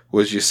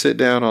was you sit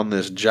down on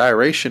this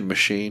gyration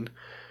machine.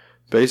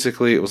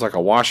 Basically, it was like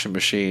a washing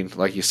machine.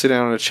 Like you sit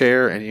down in a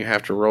chair and you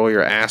have to roll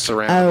your ass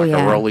around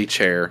a rolly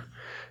chair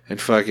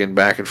and fucking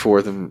back and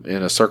forth in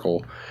a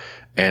circle.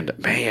 And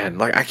man,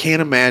 like I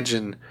can't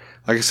imagine,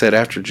 like I said,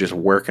 after just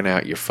working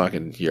out your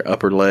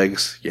upper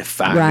legs, your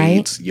thigh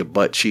meats, your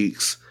butt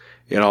cheeks,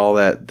 and all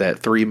that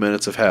 3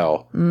 minutes of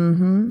hell.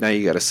 Mm-hmm. Now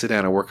you got to sit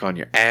down and work on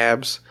your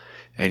abs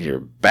and your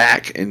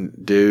back. And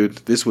dude,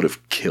 this would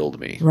have killed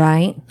me.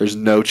 Right. There's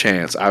no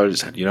chance. I would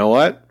just, you know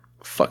what?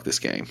 Fuck this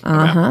game.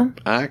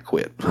 I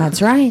quit.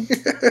 That's right.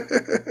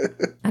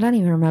 I don't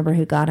even remember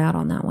who got out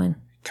on that one.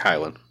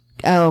 Kylan.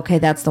 Oh, okay.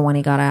 That's the one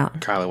he got out.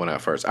 Kylan went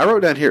out first. I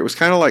wrote down here, it was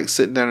kind of like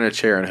sitting down in a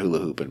chair and hula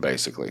hooping,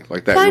 basically.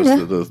 Like that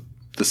was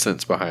the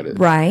sense behind it.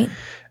 Right.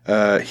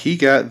 He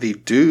got the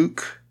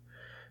Duke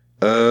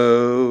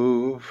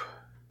of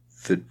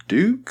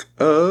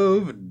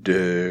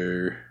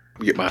Dare.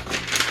 Get my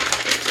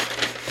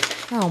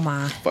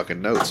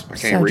fucking notes. I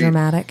can't read. So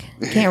dramatic.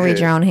 Can't read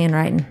your own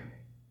handwriting.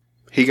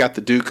 He got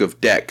the Duke of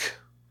Deck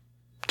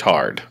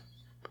Tard.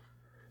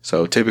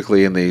 So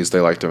typically in these, they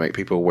like to make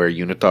people wear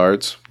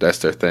unitards. That's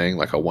their thing,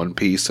 like a one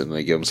piece, and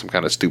they give them some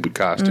kind of stupid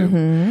costume.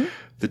 Mm-hmm.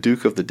 The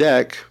Duke of the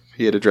Deck,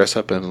 he had to dress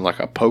up in like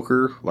a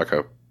poker, like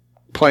a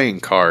playing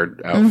card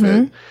outfit.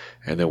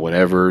 Mm-hmm. And then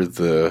whenever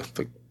the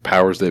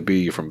powers that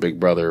be from Big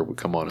Brother would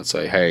come on and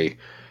say, hey,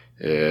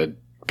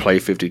 play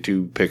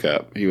 52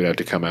 pickup, he would have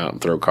to come out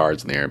and throw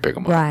cards in the air and pick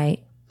them up.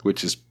 Right.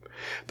 Which is,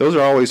 those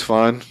are always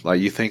fun.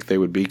 Like, you think they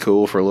would be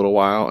cool for a little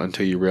while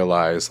until you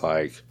realize,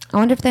 like, I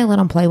wonder if they let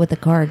them play with the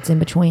cards in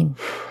between.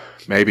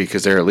 Maybe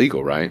because they're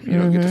illegal, right? You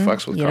don't get to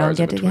fucks with cards. You don't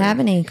get to have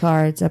any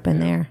cards up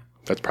in there.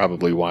 That's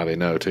probably why they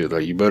know, too.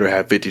 Like, you better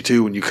have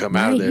 52 when you come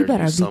out of there. You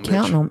better be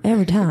counting them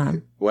every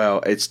time.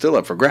 Well, it's still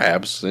up for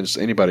grabs. Since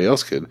anybody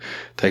else could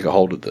take a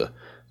hold of the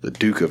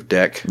Duke of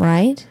Deck.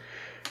 Right.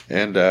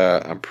 And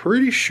I'm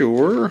pretty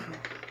sure,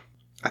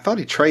 I thought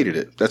he traded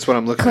it. That's what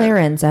I'm looking Claire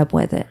at. ends up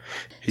with it.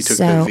 He took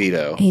the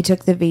veto. He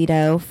took the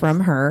veto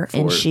from her,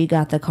 and she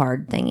got the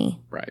card thingy.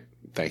 Right.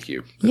 Thank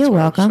you. You're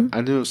welcome.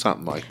 I knew it was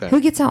something like that.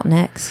 Who gets out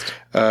next?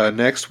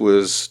 Next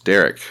was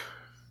Derek.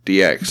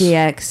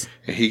 DX.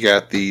 And he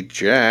got the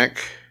Jack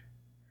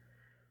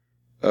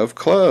of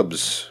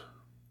Clubs.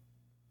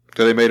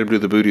 So they made him do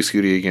the Booty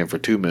Scooty again for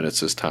 2 minutes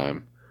this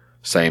time.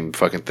 Same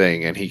fucking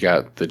thing. And he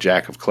got the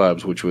Jack of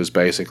Clubs, which was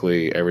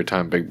basically every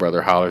time Big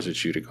Brother hollers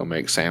at you to go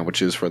make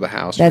sandwiches for the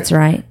house. That's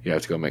right. You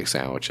have to go make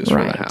sandwiches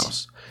for the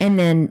house. And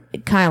then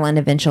Kylan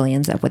eventually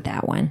ends up with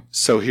that one.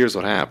 So here's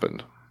what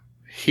happened.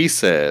 He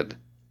said,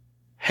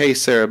 hey,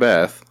 Sarah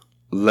Beth,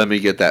 let me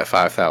get that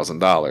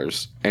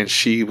 $5,000. And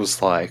she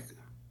was like,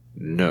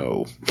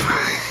 no.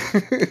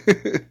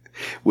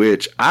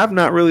 Which I've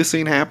not really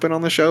seen happen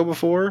on the show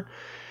before.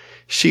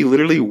 She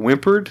literally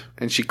whimpered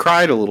and she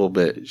cried a little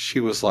bit. She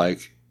was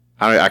like,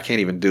 I can't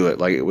even do it.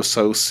 Like, it was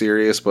so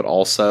serious, but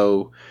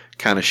also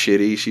kind of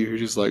shitty. She was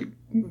just like,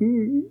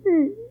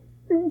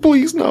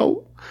 please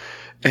no.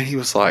 And he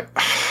was like,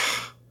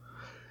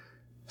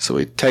 so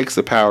he takes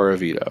the power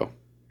of veto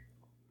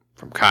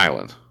from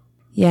Kylan.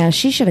 Yeah,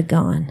 she should have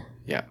gone.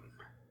 Yeah.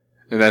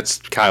 And that's,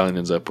 Kylan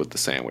ends up with the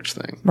sandwich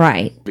thing.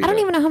 Right. I don't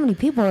even know how many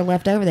people are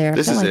left over there.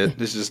 This is it.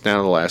 This is down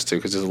to the last two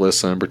because it's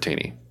Alyssa and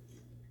Bertini.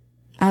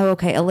 Oh,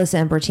 okay. Alyssa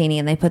and Bertini,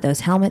 and they put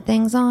those helmet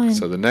things on.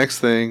 So the next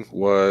thing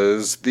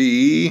was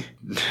the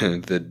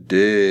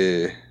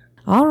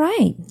All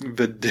right.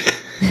 The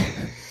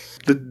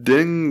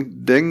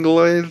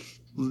Dingley.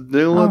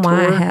 Oh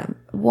my!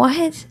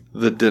 What?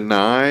 The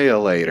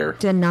Denialator.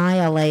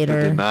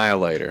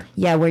 Denialator.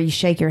 Yeah, where you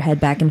shake your head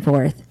back and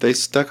forth. They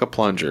stuck a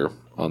plunger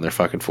on their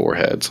fucking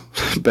foreheads,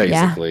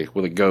 basically,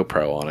 with a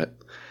GoPro on it.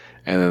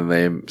 And then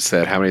they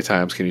said, how many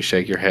times can you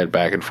shake your head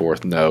back and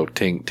forth? No,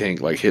 tink,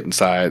 tink, like hitting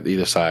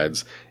either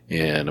sides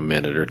in a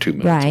minute or 2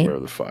 minutes, or whatever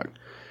the fuck.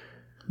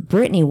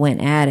 Brittany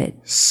went at it.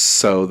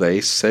 So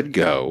they said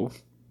go,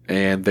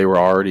 and they were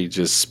already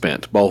just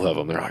spent. Both of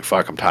them. They're like,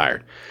 fuck, I'm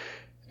tired.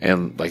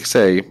 And like I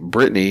say,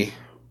 Brittany,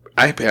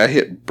 I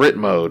hit Brit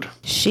mode.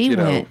 She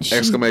went.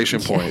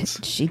 Exclamation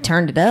points. She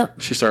turned it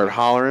up. She started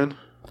hollering.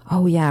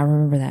 Oh, yeah, I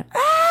remember that.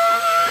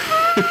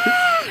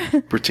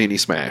 Brittany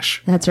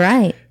smash. That's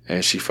right.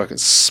 And she fucking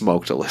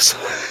smoked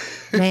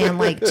Alyssa. Man,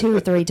 like 2 or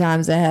 3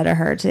 times ahead of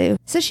her, too.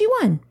 So she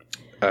won.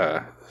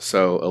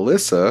 So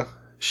Alyssa,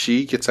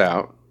 she gets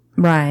out.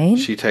 Right.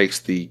 She takes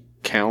the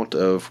count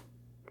of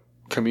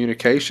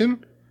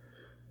communication.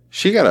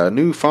 She got a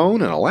new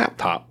phone and a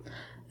laptop.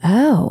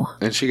 Oh.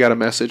 And she got a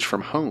message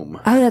from home.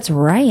 Oh, that's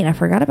right. I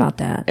forgot about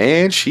that.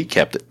 And she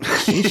kept it.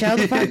 She showed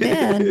the fuck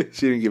did.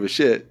 She didn't give a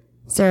shit.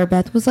 Sarah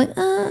Beth was like,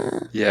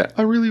 yeah,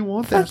 I really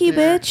want that. Fuck you,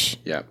 bitch.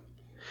 Yeah.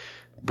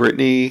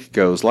 Brittany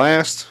goes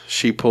last.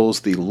 She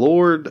pulls the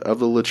Lord of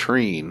the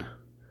Latrine,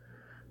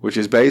 which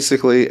is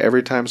basically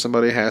every time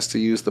somebody has to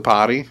use the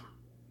potty,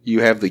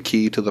 you have the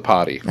key to the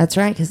potty. That's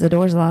right, because the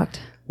door's locked.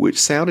 Which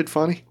sounded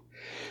funny.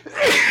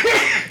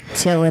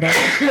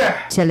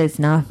 till it's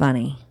not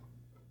funny.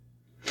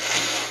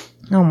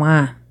 Oh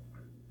my.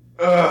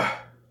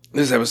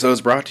 This episode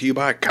is brought to you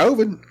by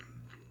COVID.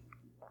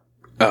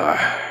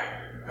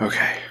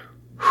 Okay.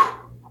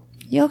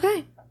 You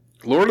okay?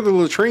 Lord of the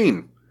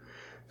Latrine.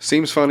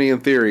 Seems funny in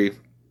theory,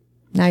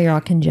 Now you're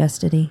all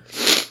congested-y.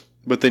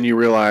 but then you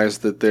realize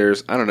that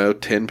there's,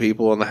 10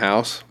 people in the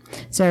house.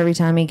 So every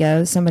time he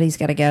goes, somebody's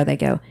got to go. They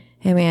go,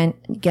 hey, man,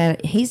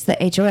 he's the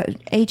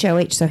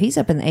HOH, so he's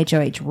up in the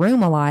HOH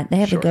room a lot. They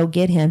have to go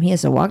get him. He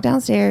has to walk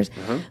downstairs,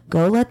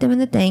 go let them in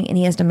the thing, and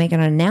he has to make an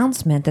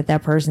announcement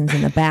that person's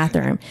in the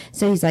bathroom.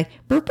 So he's like,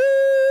 boop, boop.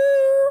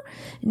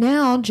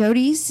 Now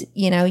Jody's,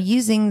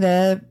 using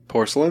the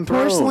Porcelain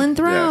throne.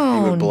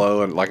 Yeah, he would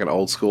blow like an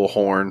old school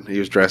horn. He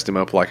was dressed him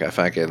up like a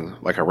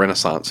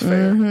Renaissance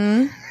fair.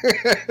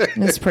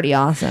 Mm-hmm. It's pretty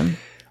awesome.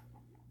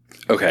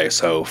 Okay,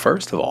 so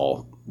first of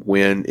all,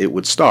 when it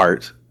would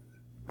start,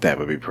 that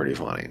would be pretty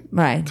funny.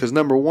 Right. Because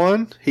number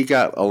one, he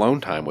got alone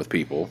time with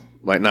people.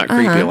 Like, not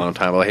creepy alone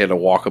time, but he had to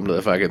walk them to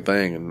the fucking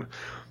thing. And,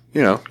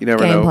 you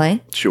never Gameplay.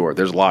 know. Sure,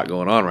 there's a lot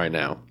going on right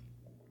now.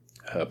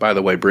 By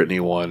the way,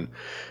 Brittany won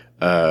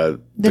the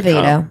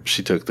veto.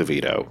 She took the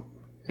veto.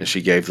 And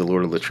she gave the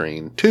Lord of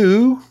Latrine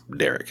to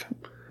Derek.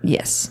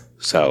 Yes.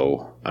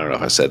 So, I don't know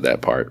if I said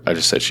that part. I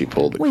just said she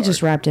pulled the We card.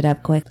 just wrapped it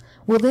up quick.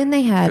 Well, then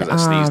they had...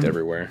 Because I sneezed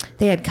everywhere.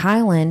 They had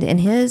Kyland,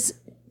 and his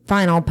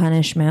final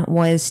punishment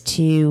was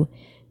he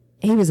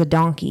was a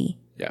donkey.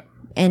 Yeah.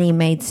 And he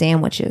made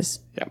sandwiches.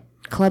 Yeah.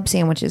 Club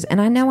sandwiches.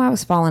 And I know I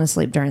was falling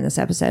asleep during this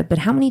episode, but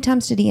how many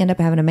times did he end up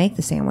having to make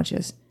the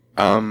sandwiches?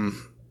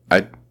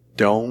 I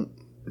don't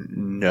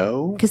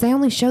know. Because they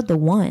only showed the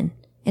one.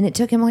 And it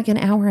took him like an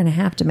hour and a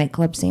half to make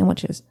club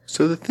sandwiches.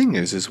 So the thing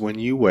is when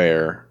you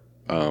wear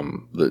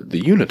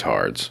the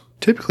unitards,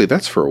 typically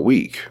that's for a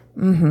week.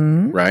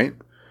 Mm-hmm. Right?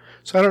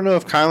 So I don't know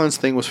if Kylan's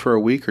thing was for a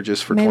week or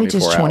just for 24 hours.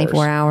 Maybe just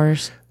 24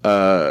 hours.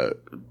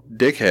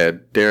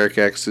 Dickhead, Derek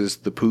X is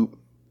the poop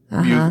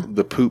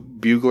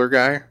bugler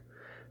guy.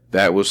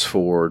 That was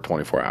for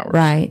 24 hours.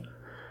 Right.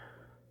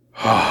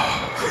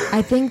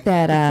 I think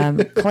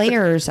that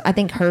Claire's,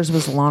 hers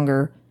was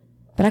longer.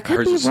 But I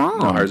could be wrong.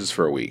 No, hers is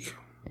for a week.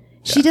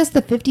 She does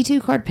the 52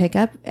 card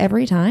pickup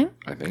every time?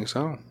 I think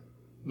so.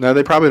 No,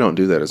 they probably don't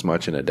do that as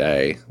much in a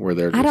day. Where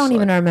they're. I don't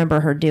even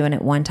remember her doing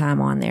it one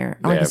time on there.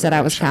 Like I said,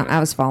 I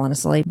was falling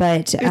asleep,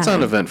 but it's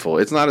uneventful.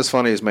 It's not as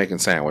funny as making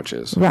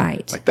sandwiches.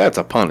 Right. Like that's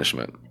a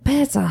punishment. But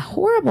it's a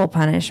horrible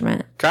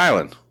punishment.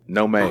 Kylan,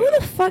 no mayo. Who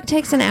the fuck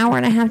takes an hour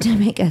and a half to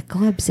make a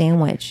club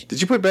sandwich? Did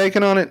you put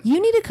bacon on it?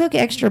 You need to cook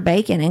extra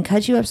bacon and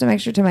cut you up some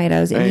extra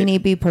tomatoes, and you need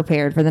to be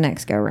prepared for the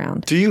next go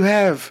round. Do you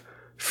have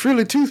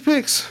frilly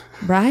toothpicks?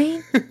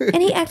 Right?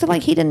 And he acted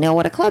like he didn't know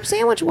what a club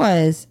sandwich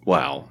was.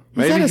 Wow.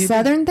 Is that a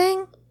Southern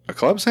thing? A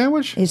club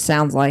sandwich? It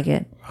sounds like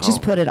it.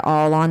 Just put it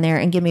all on there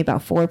and give me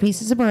about 4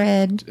 pieces of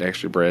bread.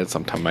 Extra bread,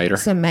 some tomato.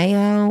 Some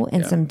mayo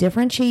and some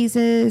different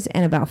cheeses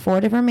and about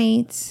 4 different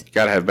meats. You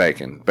gotta have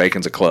bacon.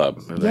 Bacon's a club.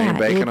 If there ain't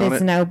bacon on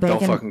it, no bacon,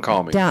 don't fucking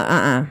call me.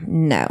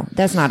 No,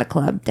 that's not a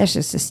club. That's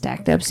just a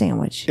stacked up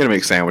sandwich. You gotta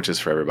make sandwiches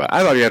for everybody.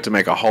 I thought you had to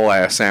make a whole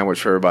ass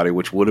sandwich for everybody,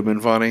 which would have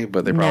been funny,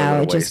 but they probably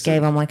No, it just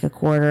gave him like a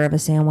quarter of a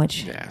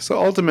sandwich. Yeah,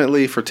 so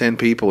ultimately for 10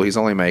 people, he's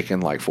only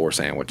making like 4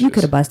 sandwiches. You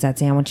could have busted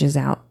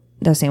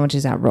those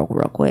sandwiches out real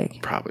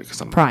quick. Probably,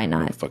 because I'm probably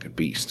not a fucking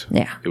beast.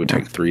 Yeah. It would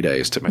take 3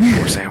 days to make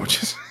 4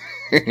 sandwiches.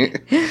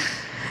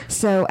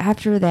 So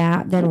after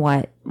that, then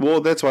what?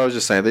 Well, that's what I was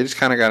just saying. They just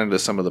kind of got into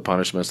some of the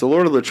punishments. The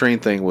Lord of the Latrine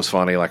thing was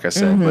funny, like I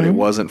said, but it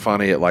wasn't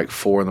funny at like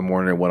 4 a.m.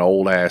 when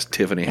old ass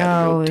Tiffany had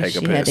to go take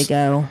a piss. Had to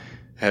go.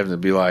 Having to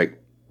be like...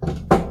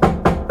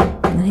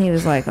 And he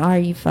was like, are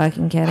you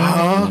fucking kidding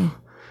me?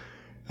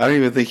 I don't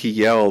even think he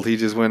yelled. He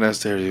just went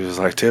upstairs. He was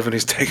like,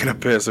 Tiffany's taking a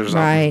piss or something.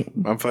 Right.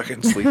 I'm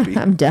fucking sleepy.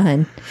 I'm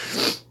done.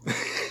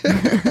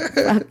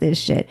 Fuck this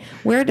shit.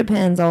 Where it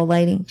depends, old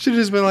lady. Should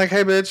have just been like,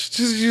 hey, bitch,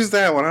 just use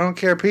that one. I don't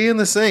care. Pee in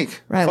the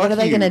sink. Right. Fuck what are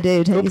they going to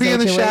do? Go pee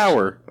in the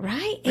shower.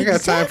 Right. I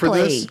got time for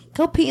this.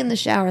 Go pee in the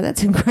shower.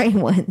 That's a great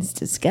one. It's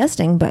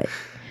disgusting, but...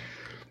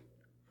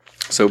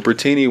 So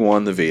Brittany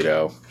won the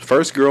veto.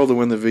 First girl to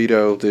win the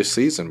veto this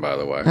season, by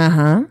the way.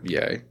 Uh-huh.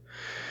 Yay.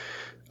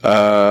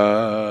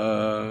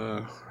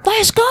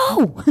 Let's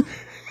go!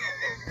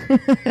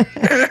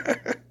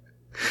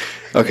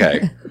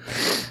 Okay.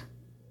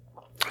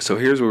 So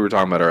here's what we were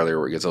talking about earlier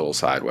where it gets a little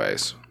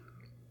sideways.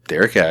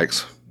 Derek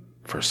X,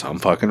 for some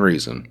fucking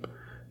reason,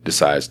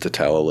 decides to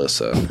tell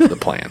Alyssa the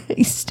plan.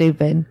 He's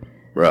stupid.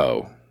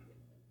 Bro,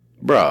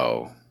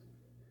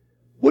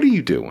 what are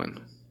you doing?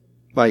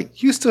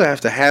 Like, you still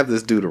have to have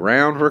this dude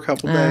around for a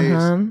couple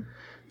days.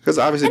 Because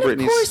obviously and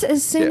Brittany's... of course,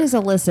 as soon as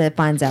Alyssa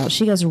finds out,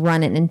 she goes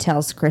running and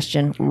tells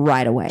Christian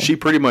right away. She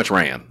pretty much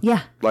ran.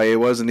 Yeah. Like, it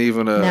wasn't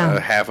even a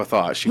half a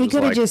thought. He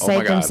could have just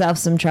saved himself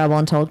some trouble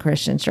and told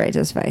Christian straight to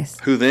his face.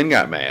 Who then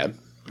got mad.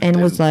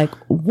 And was like,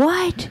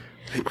 what?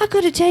 I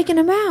could have taken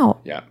him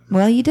out. Yeah.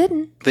 Well, you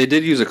didn't. They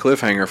did use a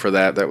cliffhanger for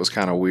that. That was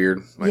kind of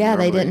weird. Like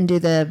they didn't do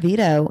the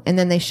veto. And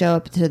then they show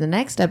up to the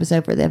next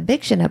episode for the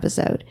eviction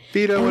episode.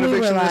 Veto and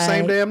eviction the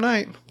same damn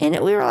night. And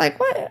we were like,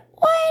 what?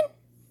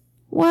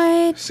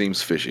 What?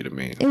 Seems fishy to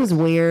me. It was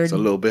weird. It's a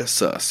little bit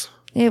sus.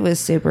 It was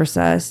super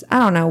sus. I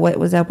don't know what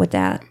was up with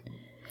that.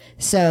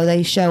 So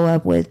they show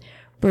up with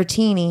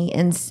Bertini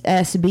and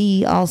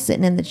SB all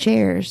sitting in the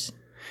chairs.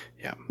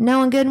 Yeah.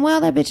 Knowing good and well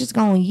that bitch is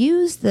going to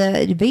use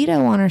the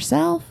veto on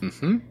herself.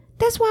 Mm-hmm.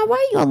 That's why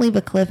you going to leave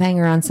a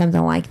cliffhanger on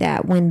something like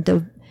that when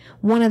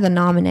one of the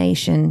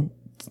nomination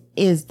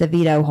is the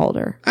veto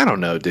holder? I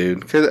don't know,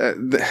 dude.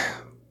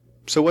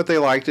 So what they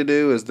like to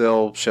do is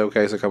they'll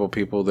showcase a couple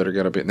people that are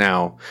going to be...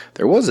 Now,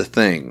 there was a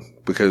thing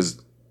because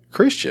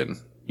Christian,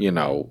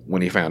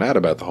 when he found out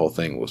about the whole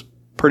thing, was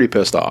pretty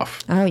pissed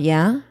off. Oh,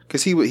 yeah?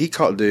 Because he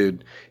called,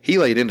 dude, he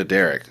laid into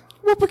Derek.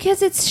 Well,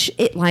 because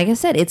like I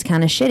said, it's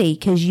kind of shitty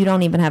because you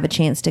don't even have a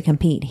chance to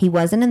compete. He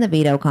wasn't in the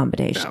veto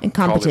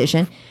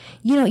competition.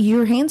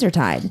 Your hands are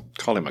tied.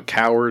 Called him a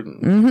coward,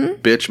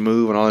 and bitch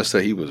move, and all this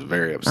stuff. He was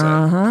very upset.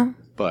 Uh-huh.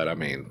 But,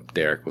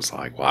 Derek was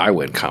like, well, I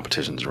win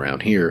competitions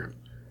around here.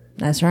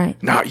 That's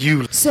right. Not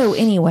you. So,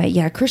 anyway,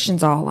 yeah,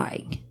 Christian's all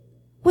like,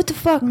 what the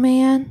fuck,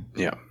 man?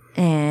 Yeah.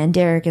 And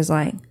Derek is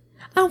like,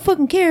 I don't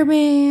fucking care,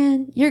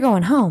 man. You're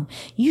going home.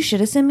 You should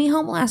have sent me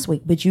home last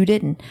week, but you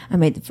didn't. I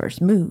made the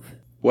first move.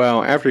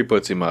 Well, after he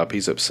puts him up,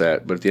 he's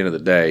upset, but at the end of the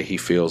day, he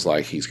feels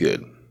like he's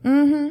good.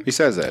 Mm-hmm. He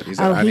says that.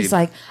 He's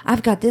like,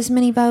 I've got this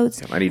many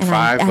votes. I need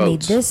 5 votes. I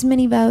need this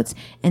many votes.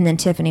 And then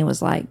Tiffany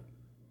was like,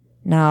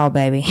 no,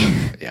 baby.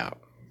 Yeah.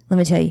 Let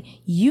me tell you,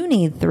 you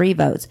need 3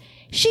 votes.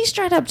 She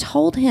straight up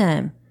told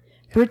him,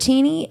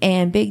 Bertini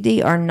and Big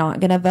D are not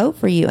going to vote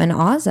for you. And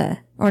Ozza,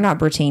 or not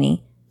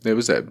Bertini. It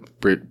was that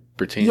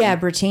Bertini. Yeah,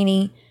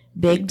 Bertini,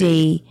 Big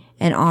D,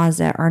 and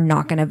Ozza are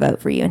not going to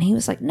vote for you. And he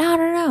was like,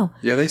 no.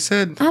 Yeah, they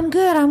said, I'm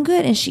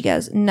good. And she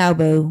goes, no,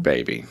 boo.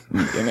 Baby.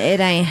 It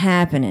ain't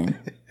happening.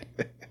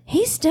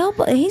 He still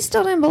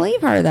didn't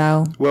believe her,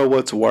 though. Well,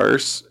 what's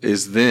worse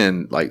is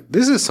then,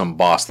 this is some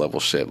boss level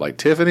shit. Like,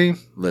 Tiffany,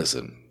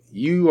 listen,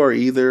 you are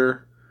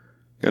either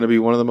going to be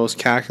one of the most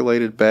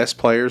calculated best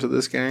players of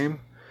this game,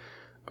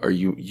 or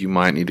you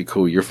might need to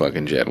cool your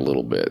fucking jet a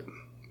little bit.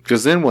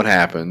 Because then what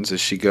happens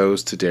is she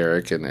goes to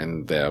Derek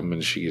and them,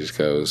 and she just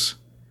goes,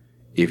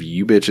 if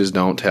you bitches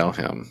don't tell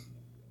him.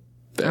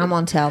 I'm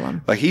going to tell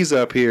him. Like, he's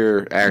up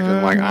here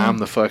acting like I'm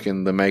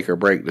the make or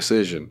break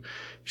decision.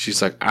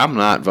 She's like, I'm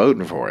not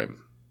voting for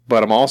him.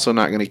 But I'm also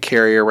not going to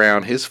carry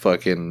around his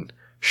fucking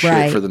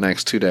shit for the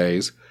next 2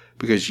 days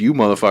because you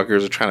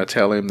motherfuckers are trying to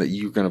tell him that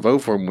you're going to vote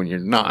for him when you're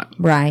not.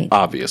 Right.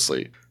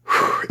 Obviously.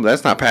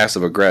 That's not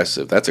passive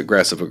aggressive. That's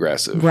aggressive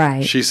aggressive.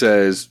 Right. She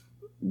says,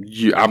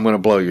 I'm going to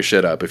blow your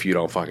shit up if you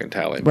don't fucking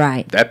tell him.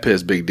 Right. That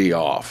pissed Big D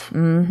off.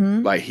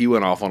 Mm-hmm. Like, he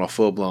went off on a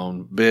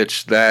full-blown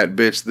bitch that,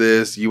 bitch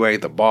this, you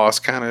ain't the boss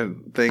kind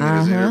of thing in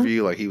his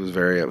interview. Like, he was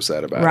very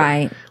upset about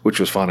it.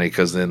 Which was funny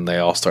because then they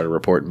all started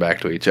reporting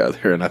back to each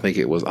other. And I think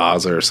it was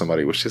Ozza or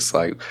somebody was just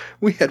like,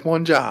 we had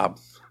one job.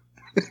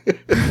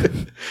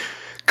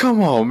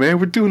 Come on, man.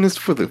 We're doing this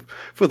for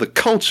the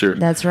culture.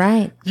 That's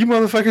right. You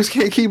motherfuckers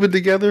can't keep it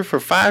together for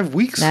 5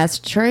 weeks? That's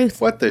the truth.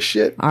 What the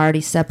shit?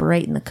 Already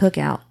separating the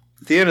cookout.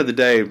 At the end of the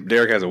day,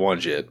 Derek hasn't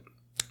won shit.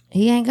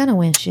 He ain't gonna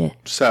win shit.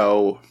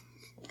 So,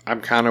 I'm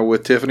kind of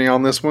with Tiffany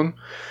on this one.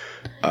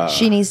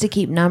 She needs to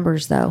keep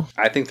numbers, though.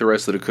 I think the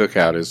rest of the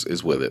cookout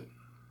is with it.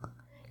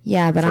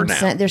 Yeah, but I'm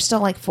saying there's still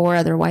like 4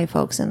 other white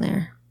folks in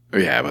there.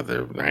 Yeah, but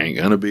there ain't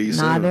gonna be.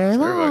 Not very long.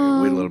 They're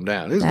fucking whittling them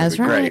down. This is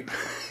gonna be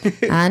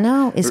great. I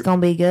know. It's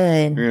gonna be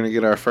good. We're gonna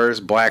get our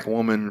first black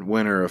woman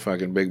winner of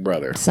fucking Big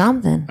Brother.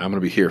 Something. I'm gonna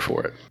be here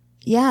for it.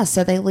 Yeah,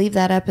 so they leave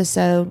that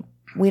episode.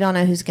 We don't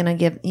know who's gonna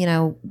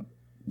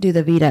do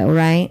the veto,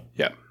 right?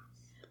 Yeah.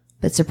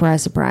 But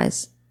surprise,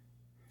 surprise.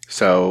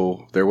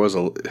 So there was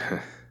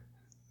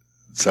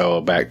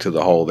So back to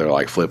the whole, they're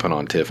like flipping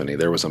on Tiffany.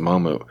 There was a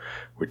moment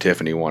where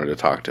Tiffany wanted to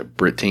talk to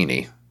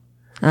Bertini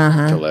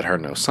to let her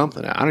know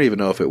something. I don't even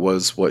know if it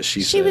was what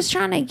she said. She was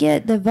trying to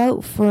get the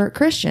vote for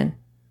Christian.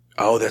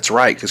 Oh, that's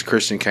right, because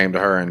Christian came to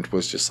her and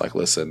was just like,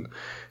 listen,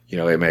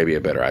 it may be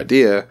a better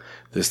idea,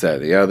 this, that,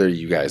 and the other.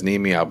 You guys need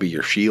me. I'll be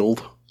your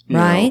shield.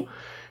 Right.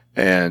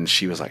 And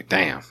she was like,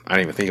 damn, I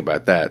didn't even think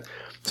about that.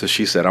 So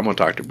she said, I'm going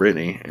to talk to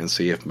Brittany and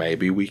see if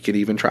maybe we could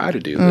even try to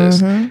do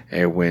this.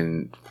 And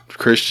when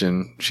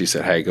Christian, she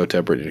said, hey, go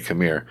tell Brittany to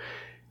come here.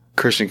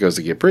 Christian goes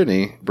to get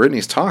Brittany.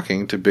 Brittany's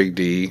talking to Big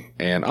D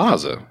and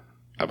Ozza,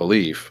 I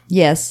believe.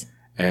 Yes.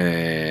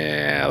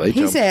 And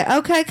he said,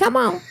 okay, come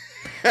on.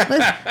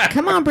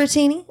 Come on,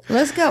 Brittany.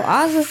 Let's go.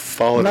 Ozza,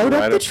 followed her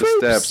right up the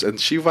steps. And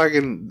she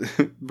fucking,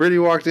 Brittany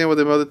walked in with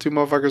them other 2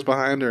 motherfuckers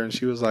behind her. And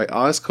she was like,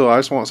 oh, it's cool. I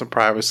just want some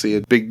privacy.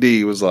 And Big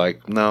D was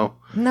like, no.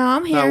 No,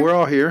 I'm here. No, we're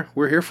all here.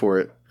 We're here for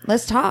it.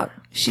 Let's talk.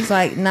 She's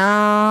like,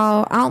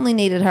 no, I only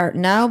needed her.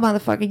 No,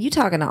 motherfucker, you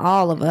talking to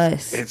all of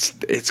us.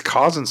 It's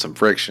causing some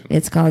friction.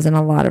 It's causing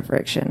a lot of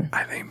friction.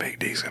 I think Big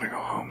D's going to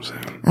go home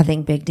soon. I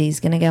think Big D's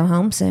going to go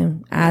home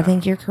soon. Yeah. I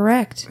think you're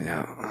correct.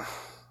 Yeah.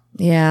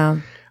 Yeah.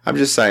 I'm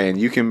just saying,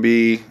 you can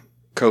be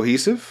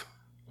cohesive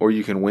or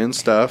you can win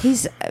stuff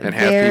and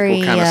have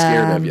people kind of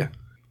scared of you.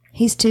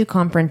 He's too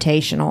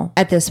confrontational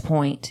at this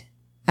point,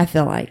 I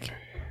feel like.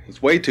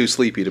 He's way too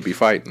sleepy to be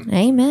fighting.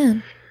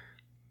 Amen.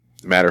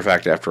 Matter of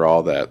fact, after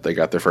all that, they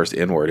got their first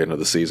N-word into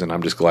the season.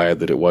 I'm just glad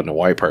that it wasn't a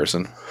white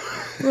person.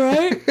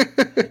 Right?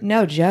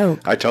 No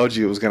joke. I told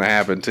you it was going to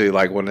happen too.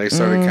 Like when they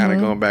started kind of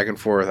going back and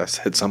forth, I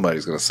said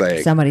somebody's going to say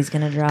it. Somebody's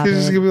going to drop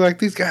It's it. going to be like,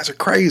 these guys are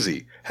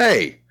crazy.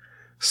 Hey,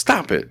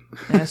 stop it.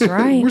 That's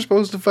right. We're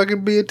supposed to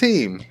fucking be a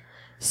team.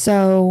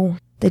 So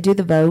they do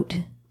the vote.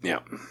 Yeah.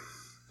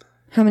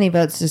 How many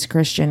votes does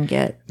Christian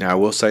get? Now, I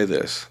will say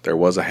this. There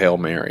was a Hail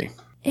Mary.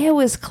 It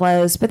was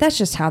close, but that's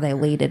just how they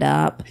lead it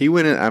up. He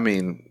went in, I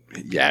mean,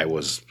 yeah, it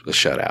was a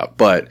shutout.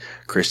 But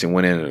Christian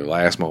went in at the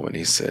last moment.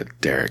 He said,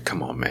 Derek,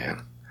 come on,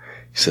 man.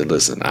 He said,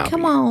 listen,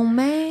 Come on,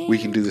 man. we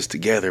can do this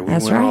together. We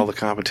That's win right. all the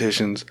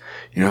competitions.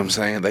 You know what I'm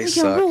saying? They We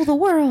suck. can rule the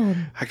world.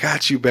 I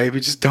got you, baby.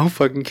 Just don't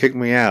fucking kick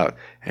me out.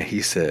 And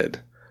he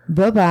said,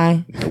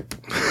 Bye-bye.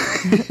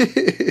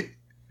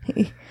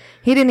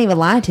 He didn't even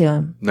lie to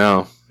him.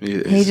 no.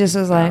 He just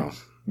was like,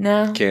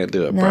 no. Can't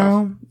do it,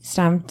 bro. No. It's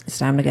time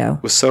to go.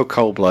 It was so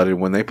cold-blooded.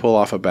 When they pull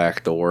off a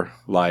back door,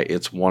 like,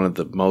 it's one of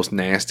the most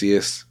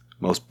nastiest,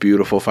 most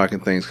beautiful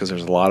fucking things because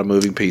there's a lot of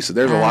moving pieces.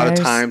 There's a lot of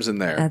times in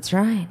there That's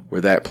right. where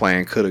that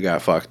plan could have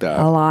got fucked up.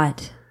 A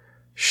lot.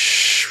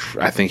 Shh,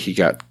 I think he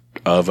got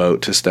a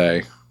vote to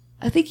stay.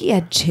 I think he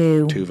had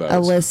two. 2 votes.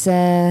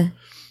 Alyssa,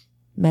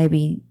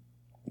 maybe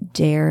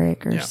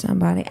Derek or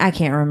somebody. I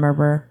can't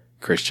remember.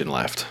 Christian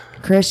left.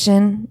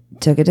 Christian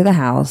took it to the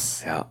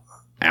house. Yeah,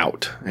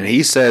 out. And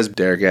he says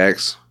Derek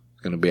X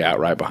is going to be out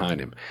right behind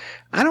him.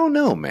 I don't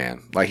know,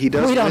 man. Like, he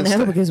does. We don't know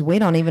stay. because we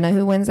don't even know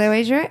who wins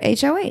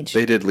HOH.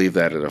 They did leave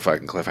that at a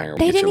fucking cliffhanger.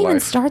 They Get didn't your even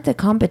life. start the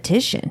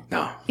competition.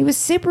 No. It was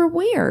super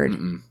weird.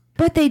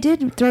 But they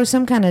did throw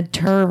some kind of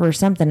turf or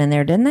something in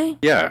there, didn't they?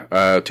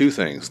 Yeah, 2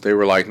 things. They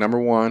were like, number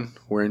 1,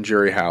 we're in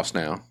jury house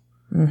now.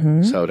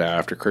 Mm-hmm. So now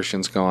after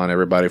Christian's gone,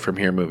 everybody from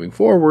here moving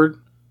forward,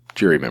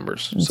 jury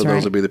members. So right.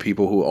 those will be the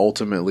people who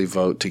ultimately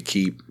vote to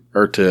keep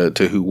or to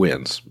who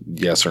wins,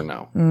 yes or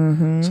no.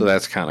 Mm-hmm. So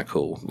that's kind of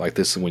cool. Like,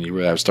 this is when you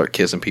really have to start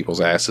kissing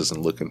people's asses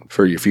and looking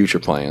for your future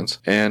plans.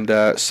 And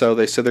so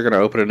they said they're going to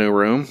open a new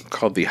room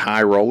called the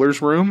High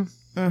Rollers Room.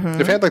 Mm-hmm.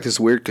 They've had like this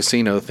weird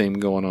casino theme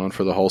going on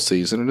for the whole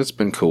season, and it's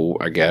been cool,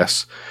 I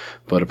guess.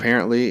 But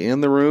apparently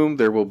in the room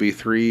there will be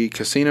 3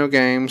 casino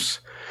games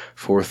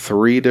for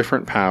 3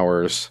 different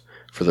powers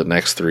for the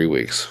next 3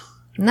 weeks.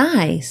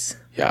 Nice.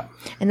 Yeah.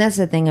 And that's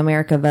the thing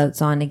America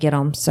votes on to get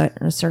them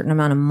a certain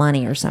amount of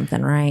money or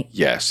something, right?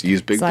 Yes.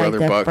 Use Big It's like Brother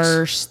the bucks.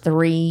 first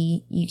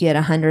 3, you get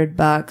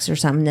 $100 or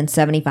something, then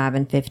 75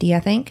 and 50, I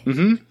think.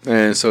 Mm-hmm.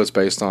 And so it's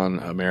based on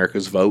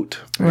America's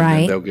vote. And then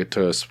Right. they'll get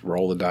to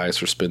roll the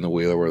dice or spin the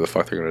wheel or whatever the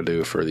fuck they're going to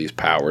do for these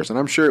powers. And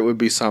I'm sure it would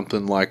be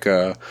something like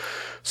a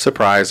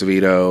surprise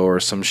veto or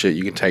some shit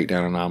you can take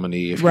down a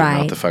nominee if you're Right.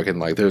 not the fucking,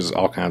 like, there's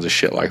all kinds of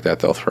shit like that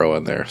they'll throw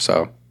in there.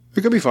 So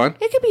it could be fun.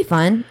 It could be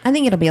fun. I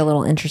think it'll be a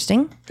little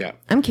interesting. Yeah.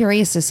 I'm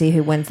curious to see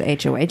who wins the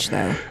HOH,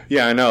 though.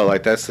 Yeah, I know.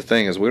 Like, that's the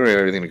thing is we don't have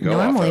anything to go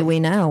Normally, off of. we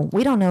know.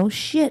 We don't know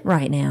shit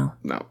right now.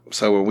 No.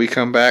 So when we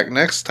come back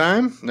next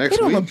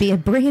It'll week, be a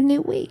brand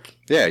new week.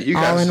 yeah, you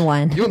all guys, in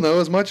one. you'll know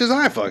as much as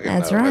I fucking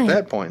That's know right. at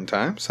that point in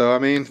time. So, I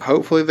mean,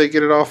 hopefully they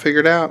get it all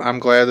figured out. I'm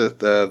glad that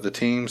the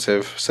teams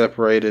have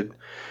separated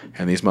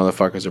and these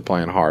motherfuckers are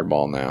playing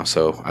hardball now.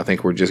 So I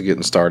think we're just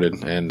getting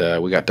started, and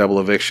we got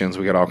double evictions.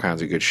 We got all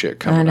kinds of good shit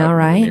coming know, up in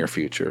right? the near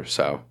future.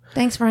 So,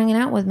 Thanks for hanging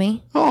out with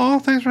me. oh,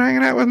 thanks for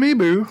hanging out with me,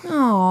 boo.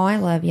 Oh, I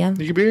love you.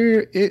 You could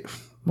be it.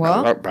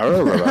 Well, I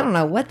don't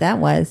know what that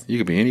was. You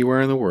could be anywhere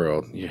in the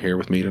world. You're here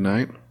with me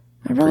tonight.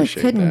 I really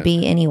Appreciate couldn't that.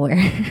 be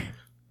anywhere.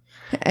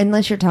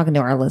 Unless you're talking to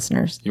our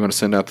listeners. You want to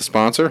send out the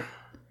sponsor?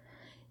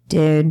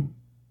 Dude,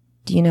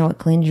 do you know what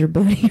cleans your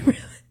booty?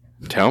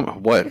 Tell me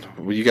what.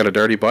 Well, you got a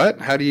dirty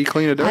butt? How do you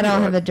clean a dirty I don't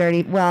butt? have a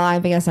dirty, well, I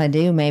guess I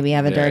do maybe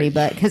have a Yeah. dirty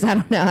butt because I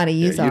don't know how to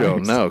use You ours.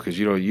 don't know because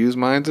you don't use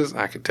mine.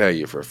 I can tell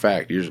you for a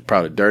fact. Yours is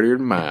probably dirtier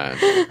than mine.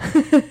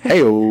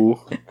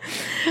 Hey-o.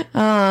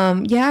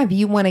 Yeah, if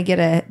you want to get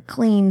a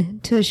clean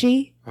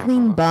tushy,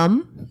 clean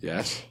bum,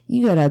 Yes.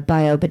 you go to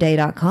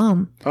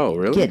biobidet.com. Oh,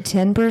 really? Get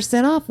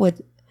 10% off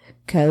with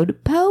code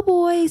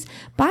POBOYS.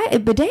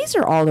 Bidets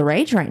are all the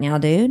rage right now,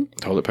 dude.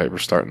 Toilet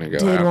paper's starting to go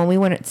Dude, out. when we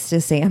went to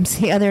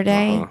CMC the other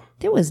day, Uh-huh.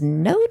 there was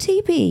no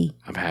TP.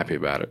 I'm happy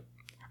about it.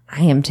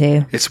 I am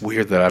too. It's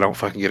weird that I don't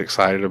fucking get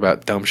excited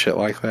about dumb shit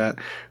like that.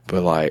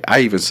 But, like, I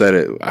even said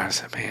it. I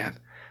said, man,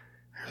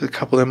 there's a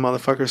couple of them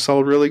motherfuckers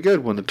sold really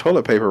good. When the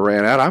toilet paper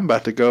ran out, I'm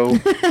about to go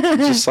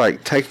just,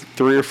 like, take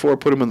 3 or 4,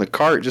 put them in the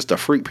cart just to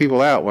freak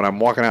people out when I'm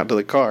walking out to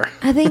the car.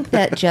 I think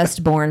that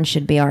Just Born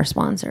should be our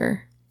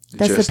sponsor.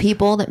 That's Just- the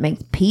people that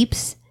make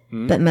Peeps,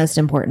 but most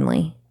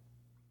importantly,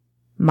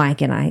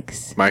 Mike and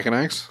Ike's. Mike and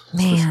Ike's?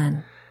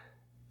 Man,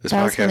 This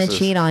I was going podcast to is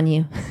cheat on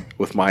you.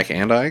 with Mike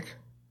and Ike?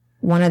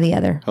 One or the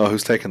other. Oh,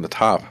 who's taking the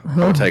top?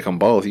 I'll take them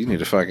both. You need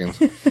to fucking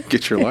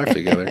get your life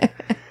together.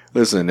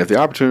 Listen, if the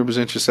opportunity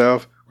presents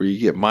yourself where you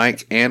get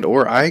Mike and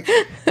or Ike,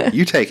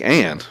 you take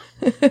and.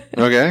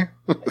 Okay?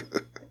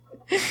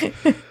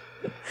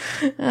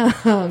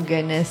 Oh,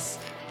 goodness.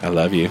 I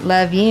love you.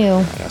 Love you.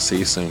 I'll see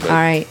you soon, babe. All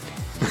right.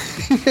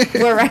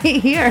 We're right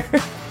here.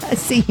 I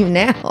see you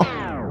now.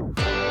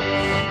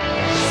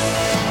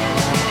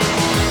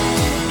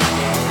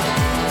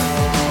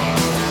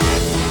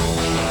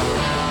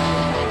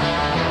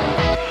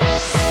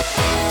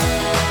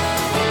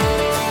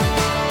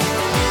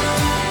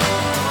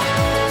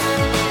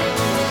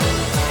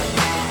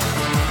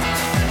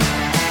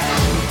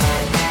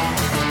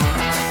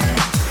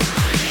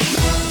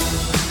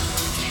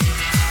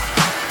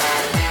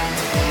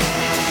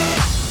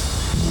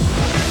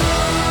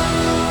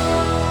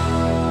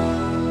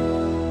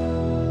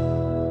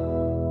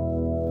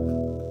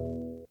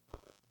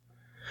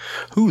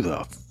 Who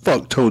the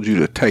fuck told you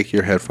to take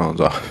your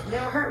headphones off? They'll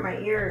hurt my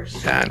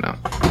ears. I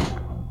know.